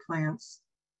help your plants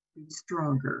be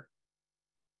stronger.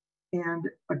 And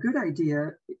a good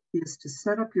idea is to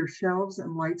set up your shelves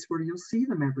and lights where you'll see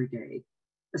them every day,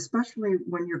 especially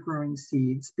when you're growing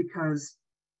seeds, because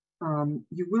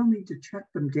you will need to check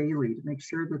them daily to make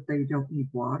sure that they don't need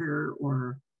water,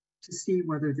 or to see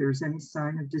whether there's any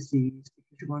sign of disease,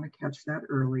 because you want to catch that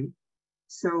early.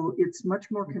 So it's much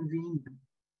more convenient.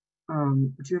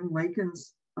 Jim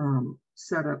Lakin's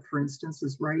setup, for instance,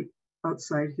 is right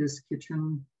outside his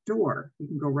kitchen door. You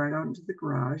can go right out into the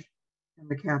garage, and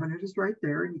the cabinet is right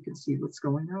there, and you can see what's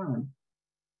going on.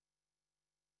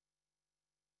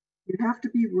 You have to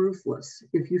be ruthless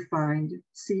if you find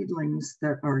seedlings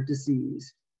that are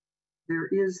diseased. There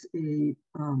is a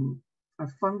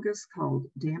fungus called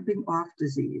damping off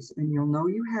disease, and you'll know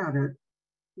you have it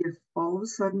if all of a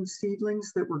sudden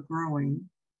seedlings that were growing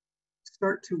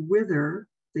start to wither,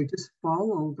 they just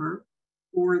fall over,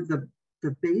 or the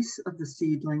base of the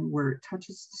seedling where it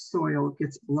touches the soil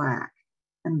gets black,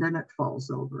 and then it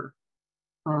falls over.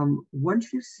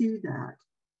 Once you see that,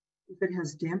 if it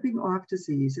has damping off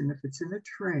disease and if it's in a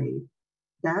tray,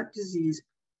 that disease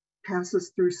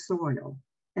passes through soil,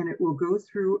 and it will go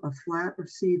through a flat of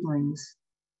seedlings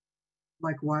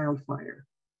like wildfire.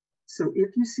 So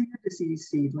if you see a diseased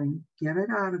seedling, get it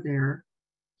out of there.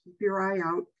 Keep your eye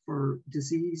out for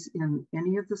disease in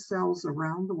any of the cells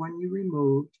around the one you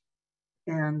removed,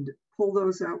 and pull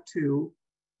those out too.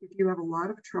 If you have a lot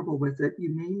of trouble with it,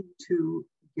 you may need to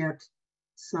get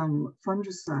some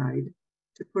fungicide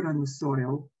to put on the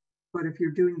soil. But if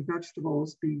you're doing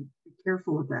vegetables, be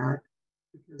careful of that,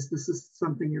 because this is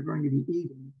something you're going to be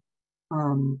eating.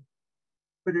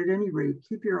 But at any rate,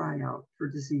 keep your eye out for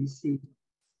diseased seedlings.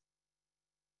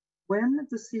 When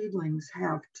the seedlings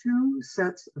have 2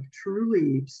 sets of true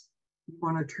leaves, you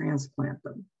want to transplant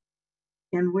them.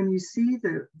 And when you see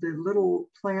the little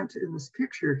plant in this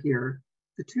picture here,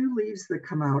 the 2 leaves that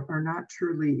come out are not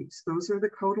true leaves. Those are the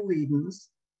cotyledons.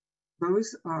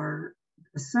 Those are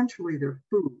essentially their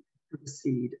food for the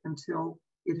seed until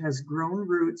it has grown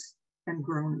roots and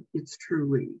grown its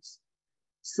true leaves.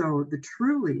 So the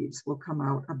true leaves will come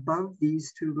out above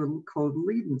these 2 little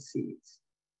cotyledon seeds.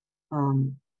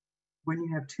 When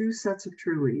you have 2 sets of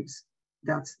true leaves,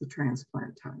 that's the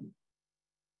transplant time.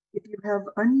 If you have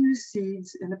unused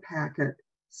seeds in a packet,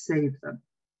 save them.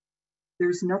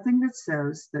 There's nothing that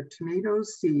says that tomato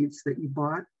seeds that you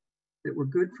bought that were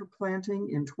good for planting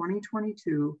in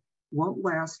 2022 won't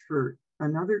last for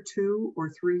another 2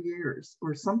 or 3 years,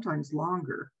 or sometimes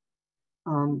longer.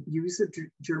 Use a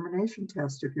germination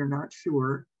test if you're not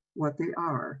sure what they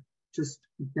are. Just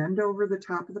bend over the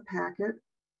top of the packet,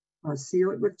 seal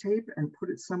it with tape, and put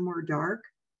it somewhere dark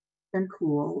and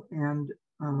cool, and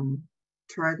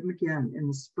try them again in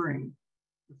the spring.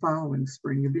 The following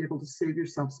spring, you'll be able to save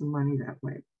yourself some money that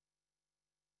way.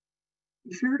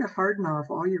 Be sure to harden off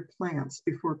all your plants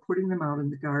before putting them out in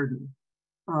the garden.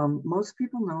 Most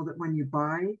people know that when you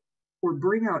buy or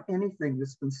bring out anything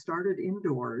that's been started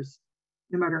indoors,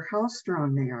 no matter how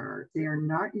strong they are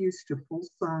not used to full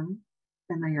sun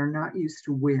and they are not used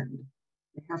to wind.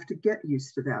 They have to get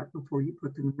used to that before you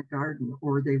put them in the garden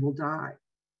or they will die.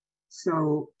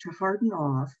 So to harden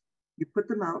off, you put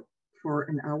them out for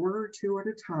an hour or two at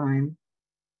a time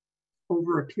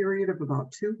over a period of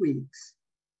about 2 weeks,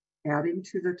 adding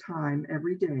to the time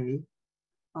every day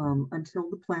until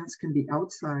the plants can be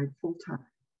outside full time.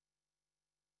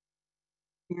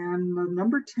 And the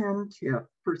number 10 tip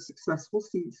for successful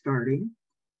seed starting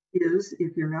is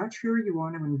if you're not sure you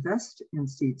want to invest in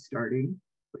seed starting,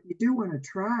 but you do want to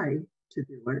try to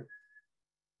do it,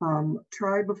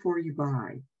 try before you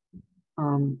buy.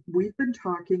 We've been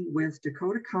talking with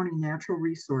Dakota County Natural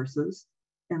Resources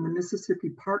and the Mississippi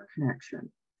Park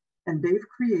Connection, and they've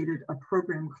created a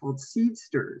program called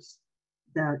Seedsters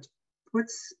that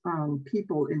puts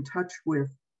people in touch with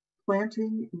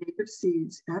planting native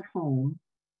seeds at home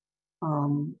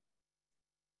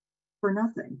for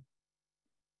nothing.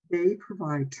 They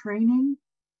provide training,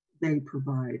 they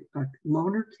provide a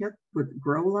loaner kit with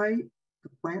grow light, the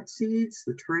plant seeds,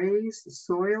 the trays, the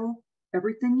soil,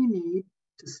 everything you need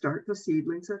to start the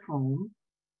seedlings at home.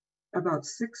 About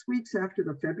 6 weeks after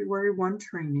the February 1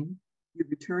 training, you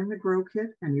return the grow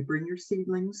kit and you bring your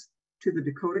seedlings to the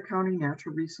Dakota County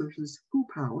Natural Resources Hoop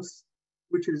House,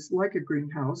 which is like a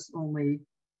greenhouse, only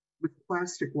with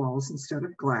plastic walls instead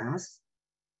of glass.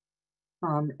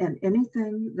 And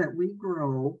anything that we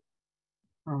grow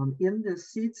in this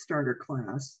seed starter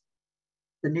class,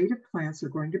 the native plants are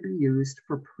going to be used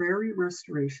for prairie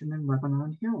restoration in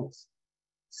Lebanon Hills.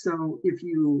 So if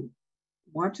you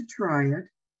want to try it,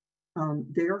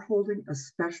 they're holding a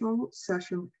special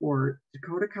session for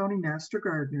Dakota County Master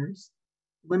Gardeners,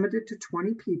 limited to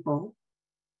 20 people.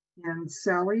 And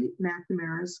Sally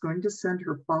McNamara is going to send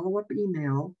her follow-up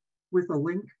email with a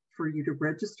link for you to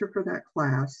register for that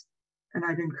class. And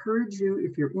I'd encourage you,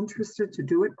 if you're interested, to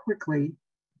do it quickly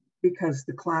because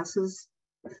the classes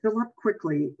fill up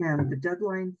quickly and the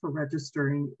deadline for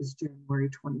registering is January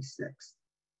 26th.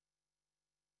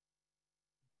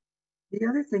 The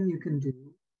other thing you can do,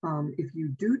 if you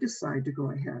do decide to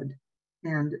go ahead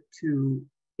and to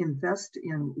invest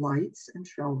in lights and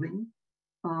shelving,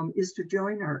 is to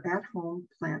join our at-home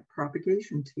plant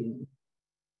propagation team.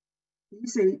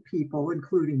 These 8 people,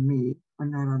 including me,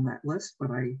 I'm not on that list,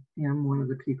 but I am one of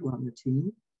the people on the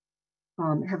team,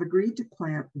 have agreed to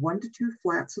plant 1 to 2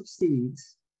 flats of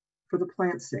seeds for the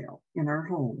plant sale in our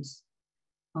homes.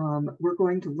 We're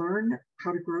going to learn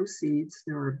how to grow seeds.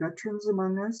 There are veterans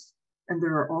among us, and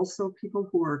there are also people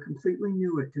who are completely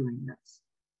new at doing this.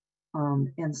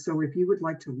 And so if you would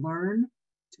like to learn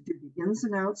to do the ins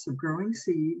and outs of growing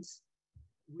seeds,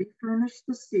 we furnish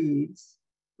the seeds,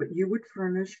 but you would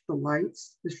furnish the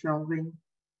lights, the shelving,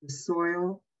 the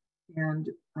soil, and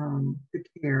the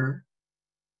care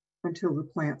until the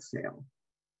plant sale.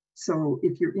 So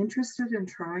if you're interested in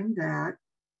trying that,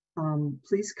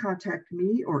 please contact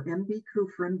me or MB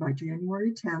Kufrin by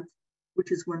January 10th,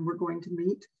 which is when we're going to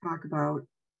meet to talk about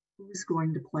who's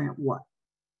going to plant what.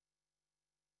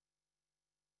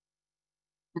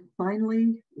 And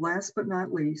finally, last but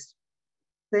not least,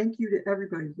 thank you to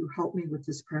everybody who helped me with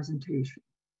this presentation.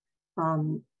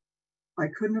 I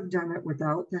couldn't have done it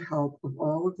without the help of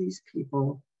all of these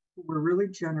people who were really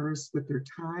generous with their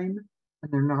time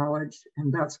and their knowledge,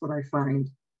 and that's what I find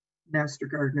Master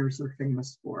Gardeners are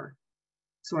famous for.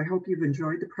 So I hope you've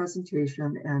enjoyed the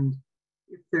presentation, and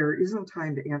if there isn't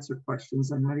time to answer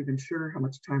questions, I'm not even sure how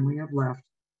much time we have left.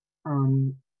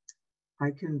 I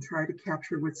can try to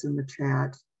capture what's in the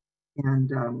chat,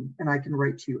 and I can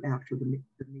write to you after the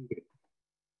meeting.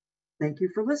 Thank you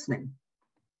for listening.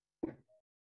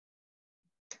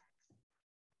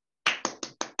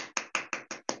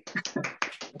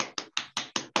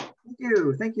 Thank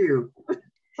you, thank you.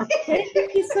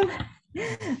 Thank you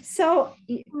so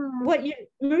what you,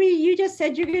 Marie, you just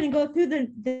said you're going to go through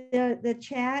the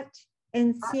chat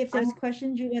and see if there's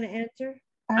questions you're going to answer.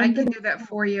 I can do that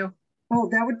for you. Oh,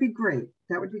 that would be great.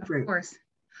 That would be great. Of course.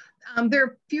 There are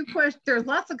a few questions. There's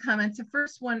lots of comments. The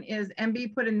first one is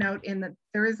MB put a note in that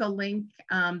there is a link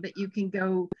that you can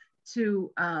go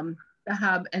to the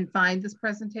hub and find this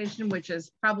presentation, which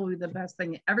is probably the best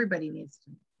thing everybody needs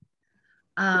to know.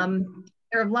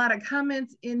 There are a lot of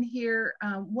comments in here.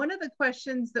 One of the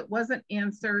questions that wasn't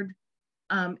answered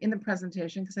in the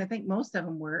presentation, because I think most of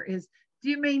them were, is do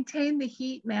you maintain the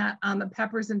heat mat on the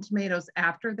peppers and tomatoes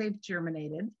after they've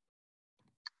germinated?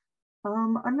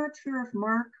 I'm not sure if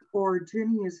Mark or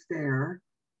Ginny is there.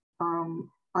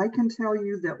 I can tell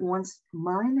you that once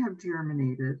mine have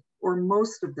germinated, or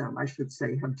most of them, I should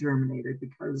say, have germinated,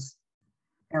 because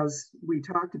as we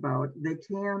talked about, they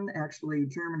can actually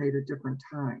germinate at different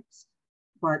times.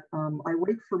 But I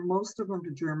wait for most of them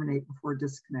to germinate before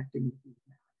disconnecting the heat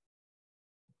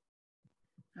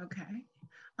mat. Okay.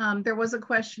 There was a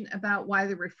question about why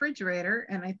the refrigerator,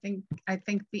 and I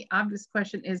think the obvious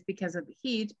question is because of the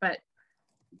heat, but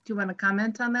do you want to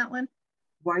comment on that one?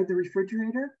 Why the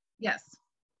refrigerator? Yes.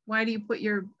 Why do you put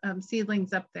your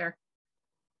seedlings up there?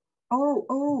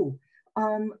 No,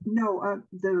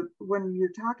 when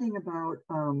you're talking about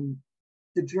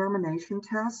the germination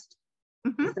test,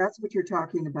 if that's what you're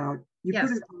talking about, you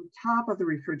put it on top of the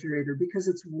refrigerator because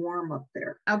it's warm up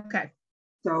there. Okay.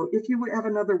 So if you would have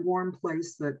another warm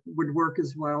place that would work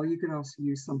as well, you can also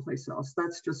use someplace else.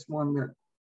 That's just one that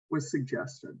was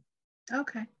suggested.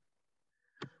 Okay.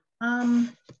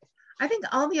 I think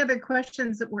all the other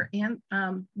questions that were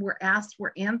asked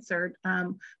were answered.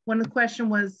 One of the question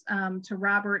was to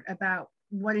Robert about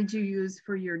what did you use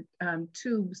for your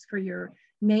tubes for your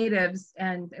natives,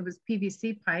 and it was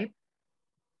PVC pipe.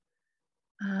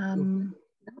 And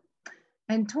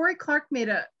Tori Clark made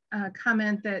a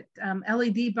comment that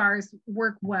LED bars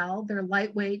work well. They're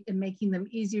lightweight and making them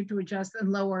easier to adjust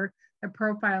and lower the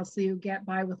profile so you get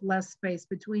by with less space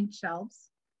between shelves.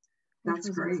 That's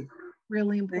great.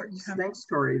 Really important. Thanks,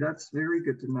 Tori. That's very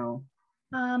good to know.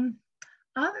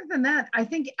 Other than that, I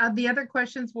think the other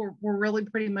questions were really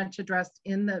pretty much addressed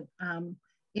in the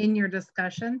in your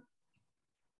discussion.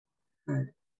 Good.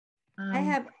 I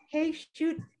have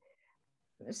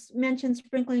mentioned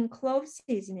sprinkling clove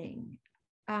seasoning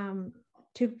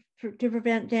to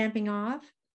prevent damping off.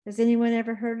 Has anyone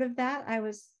ever heard of that? I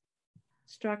was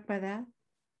struck by that.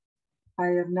 I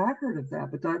have not heard of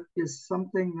that, but that is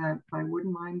something that I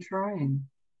wouldn't mind trying.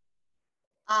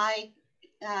 I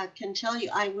can tell you,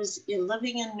 I was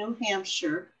living in New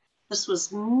Hampshire. This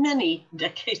was many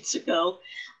decades ago.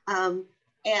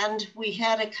 And we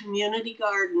had a community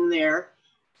garden there.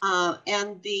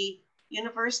 And the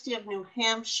University of New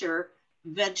Hampshire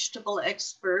vegetable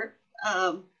expert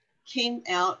came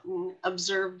out and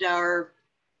observed our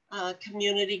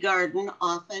community garden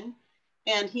often.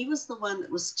 And he was the one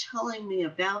that was telling me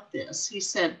about this. He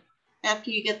said, after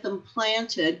you get them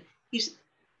planted,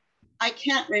 I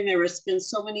can't remember, it's been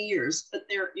so many years, but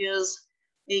there is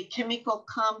a chemical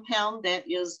compound that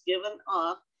is given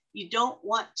off. You don't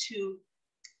want to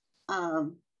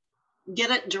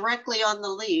get it directly on the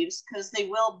leaves because they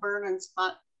will burn and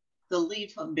spot the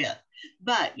leaf a bit.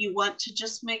 But you want to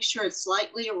just make sure it's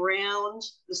slightly around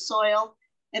the soil,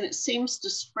 and it seems to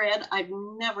spread. I've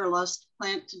never lost a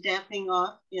plant to damping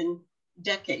off in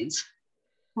decades.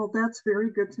 Well, that's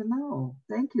very good to know.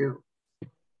 Thank you.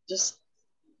 Just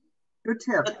good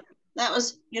tip. That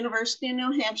was University of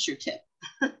New Hampshire tip.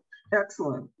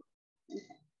 Excellent.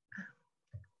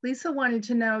 Lisa wanted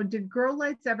to know, did grow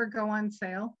lights ever go on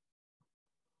sale?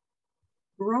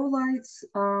 Grow lights,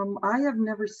 I have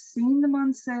never seen them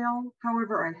on sale.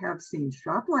 However, I have seen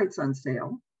shop lights on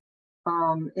sale.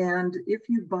 And if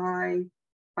you buy,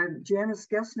 Janice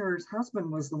Gessner's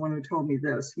husband was the one who told me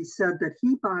this. He said that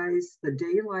he buys the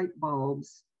daylight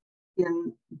bulbs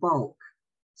in bulk.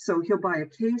 So he'll buy a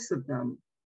case of them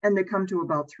and they come to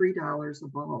about $3 a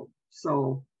bulb.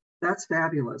 So that's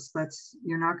fabulous.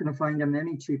 You're not going to find them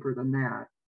any cheaper than that.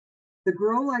 The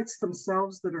grow lights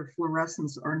themselves that are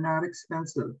fluorescents are not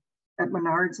expensive. At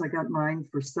Menards, I got mine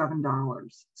for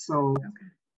 $7. So okay.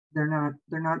 They're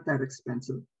not that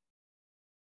expensive.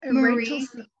 Marie,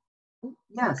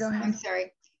 yes. Go ahead. I'm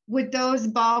sorry. Would those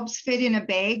bulbs fit in a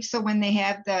bag? So when they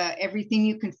have everything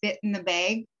you can fit in the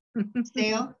bag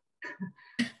sale?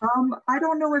 I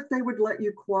don't know if they would let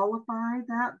you qualify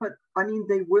that, but I mean,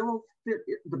 they will fit.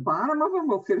 The bottom of them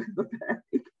will fit in the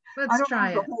bag. Let's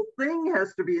try it. The whole thing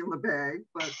has to be in the bag,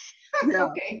 but yeah.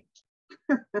 Okay.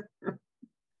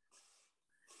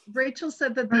 Rachel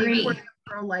said that the imported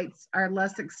grow lights are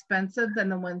less expensive than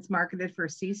the ones marketed for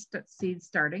seed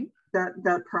starting.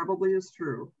 That probably is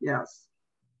true. Yes.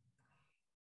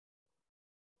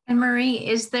 And Marie,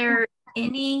 is there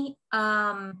any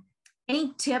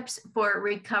tips for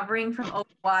recovering from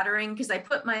overwatering? Because I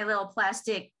put my little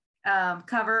plastic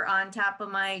cover on top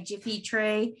of my Jiffy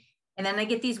tray, and then I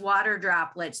get these water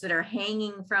droplets that are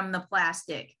hanging from the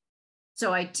plastic.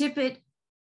 So I tip it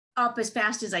up as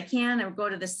fast as I can and go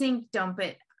to the sink, dump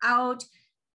it out.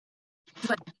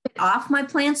 Do I keep it off my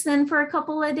plants then for a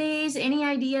couple of days? Any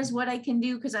ideas what I can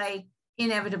do? Because I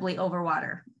inevitably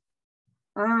overwater.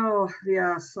 Oh,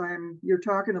 yes, you're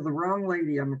talking to the wrong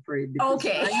lady, I'm afraid. Because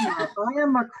Okay. I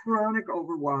am a chronic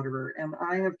overwaterer, and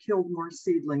I have killed more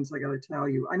seedlings, I gotta tell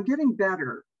you. I'm getting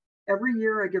better. Every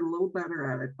year I get a little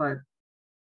better at it, but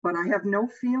I have no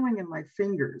feeling in my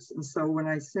fingers. And so when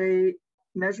I say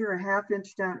measure a ½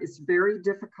 inch down, it's very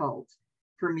difficult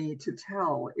for me to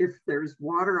tell if there's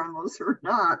water on those or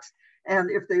not.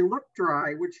 And if they look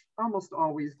dry, which almost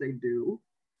always they do,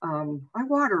 I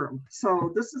water them.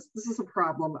 So this is a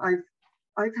problem.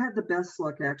 I've had the best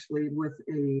luck actually with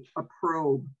a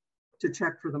probe to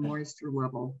check for the moisture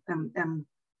level. And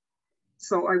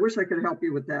so I wish I could help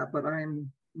you with that, but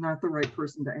I'm not the right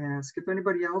person to ask. If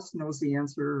anybody else knows the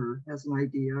answer or has an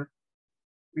idea,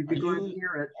 we'd be glad to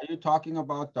hear it. Are you talking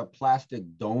about the plastic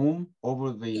dome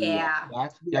over the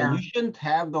plants? Yeah, you shouldn't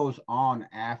have those on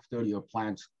after your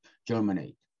plants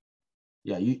germinate.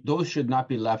 Yeah, those should not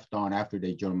be left on after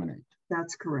they germinate.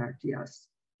 That's correct, yes.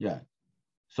 Yeah,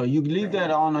 so you leave that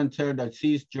on until the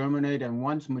seeds germinate, and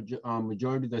once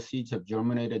majority of the seeds have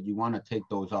germinated, you want to take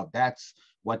those off. That's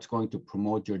what's going to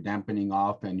promote your dampening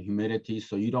off and humidity,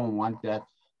 so you don't want that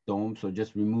dome, so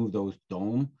just remove those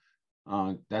dome.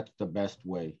 That's the best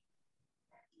way.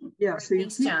 Yeah, so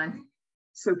Thanks, John.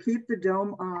 So keep the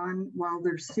dome on while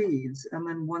they're seeds, and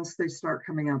then once they start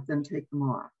coming up, then take them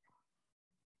off.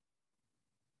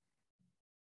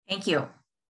 Thank you.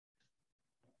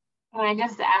 Can I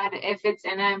just add, if it's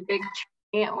in a big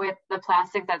tray with the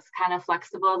plastic that's kind of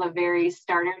flexible, the very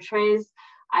starter trays,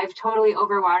 I've totally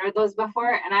overwatered those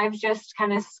before, and I've just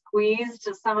kind of squeezed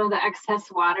some of the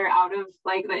excess water out of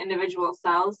like the individual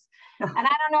cells. And I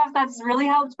don't know if that's really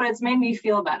helped, but it's made me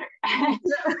feel better.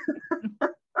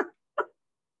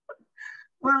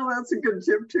 Well, that's a good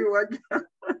tip too, I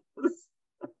guess.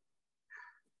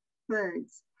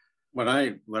 Thanks. When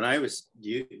I was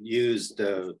used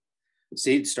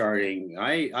seed starting,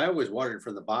 I always watered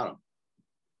from the bottom.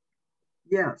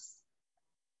 Yes.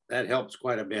 That helps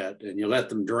quite a bit, and you let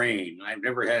them drain. I've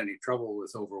never had any trouble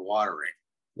with overwatering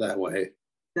that way.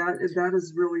 That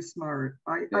is really smart.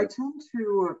 I tend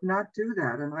to not do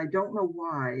that, and I don't know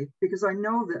why, because I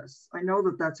know this. I know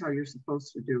that that's how you're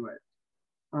supposed to do it.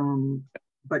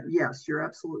 But yes, you're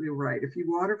absolutely right. If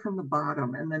you water from the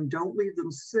bottom and then don't leave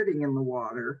them sitting in the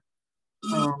water,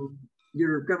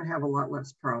 you're going to have a lot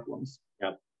less problems.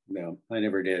 Yeah, no, I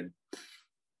never did.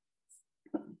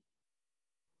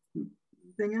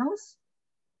 Anything else?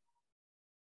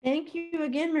 Thank you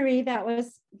again, Marie. That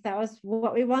was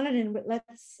what we wanted, and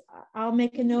I'll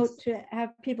make a note to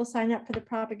have people sign up for the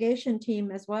propagation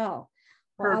team as well.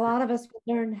 Well, a lot of us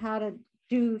learned how to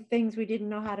do things we didn't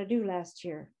know how to do last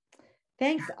year.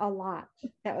 Thanks a lot.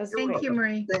 That was Thank great. you,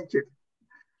 Marie. Thank you.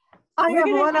 I have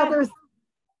one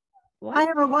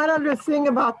other thing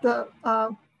about the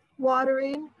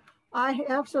watering. I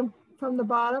have some from the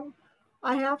bottom.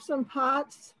 I have some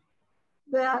pots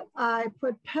that I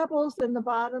put pebbles in the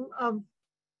bottom of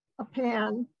a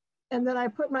pan, and then I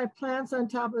put my plants on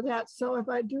top of that. So if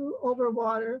I do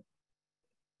overwater,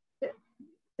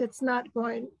 it's not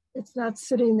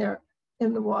sitting there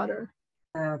in the water.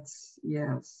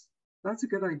 Yes, that's a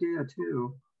good idea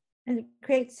too. And it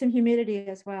creates some humidity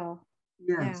as well.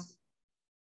 Yes.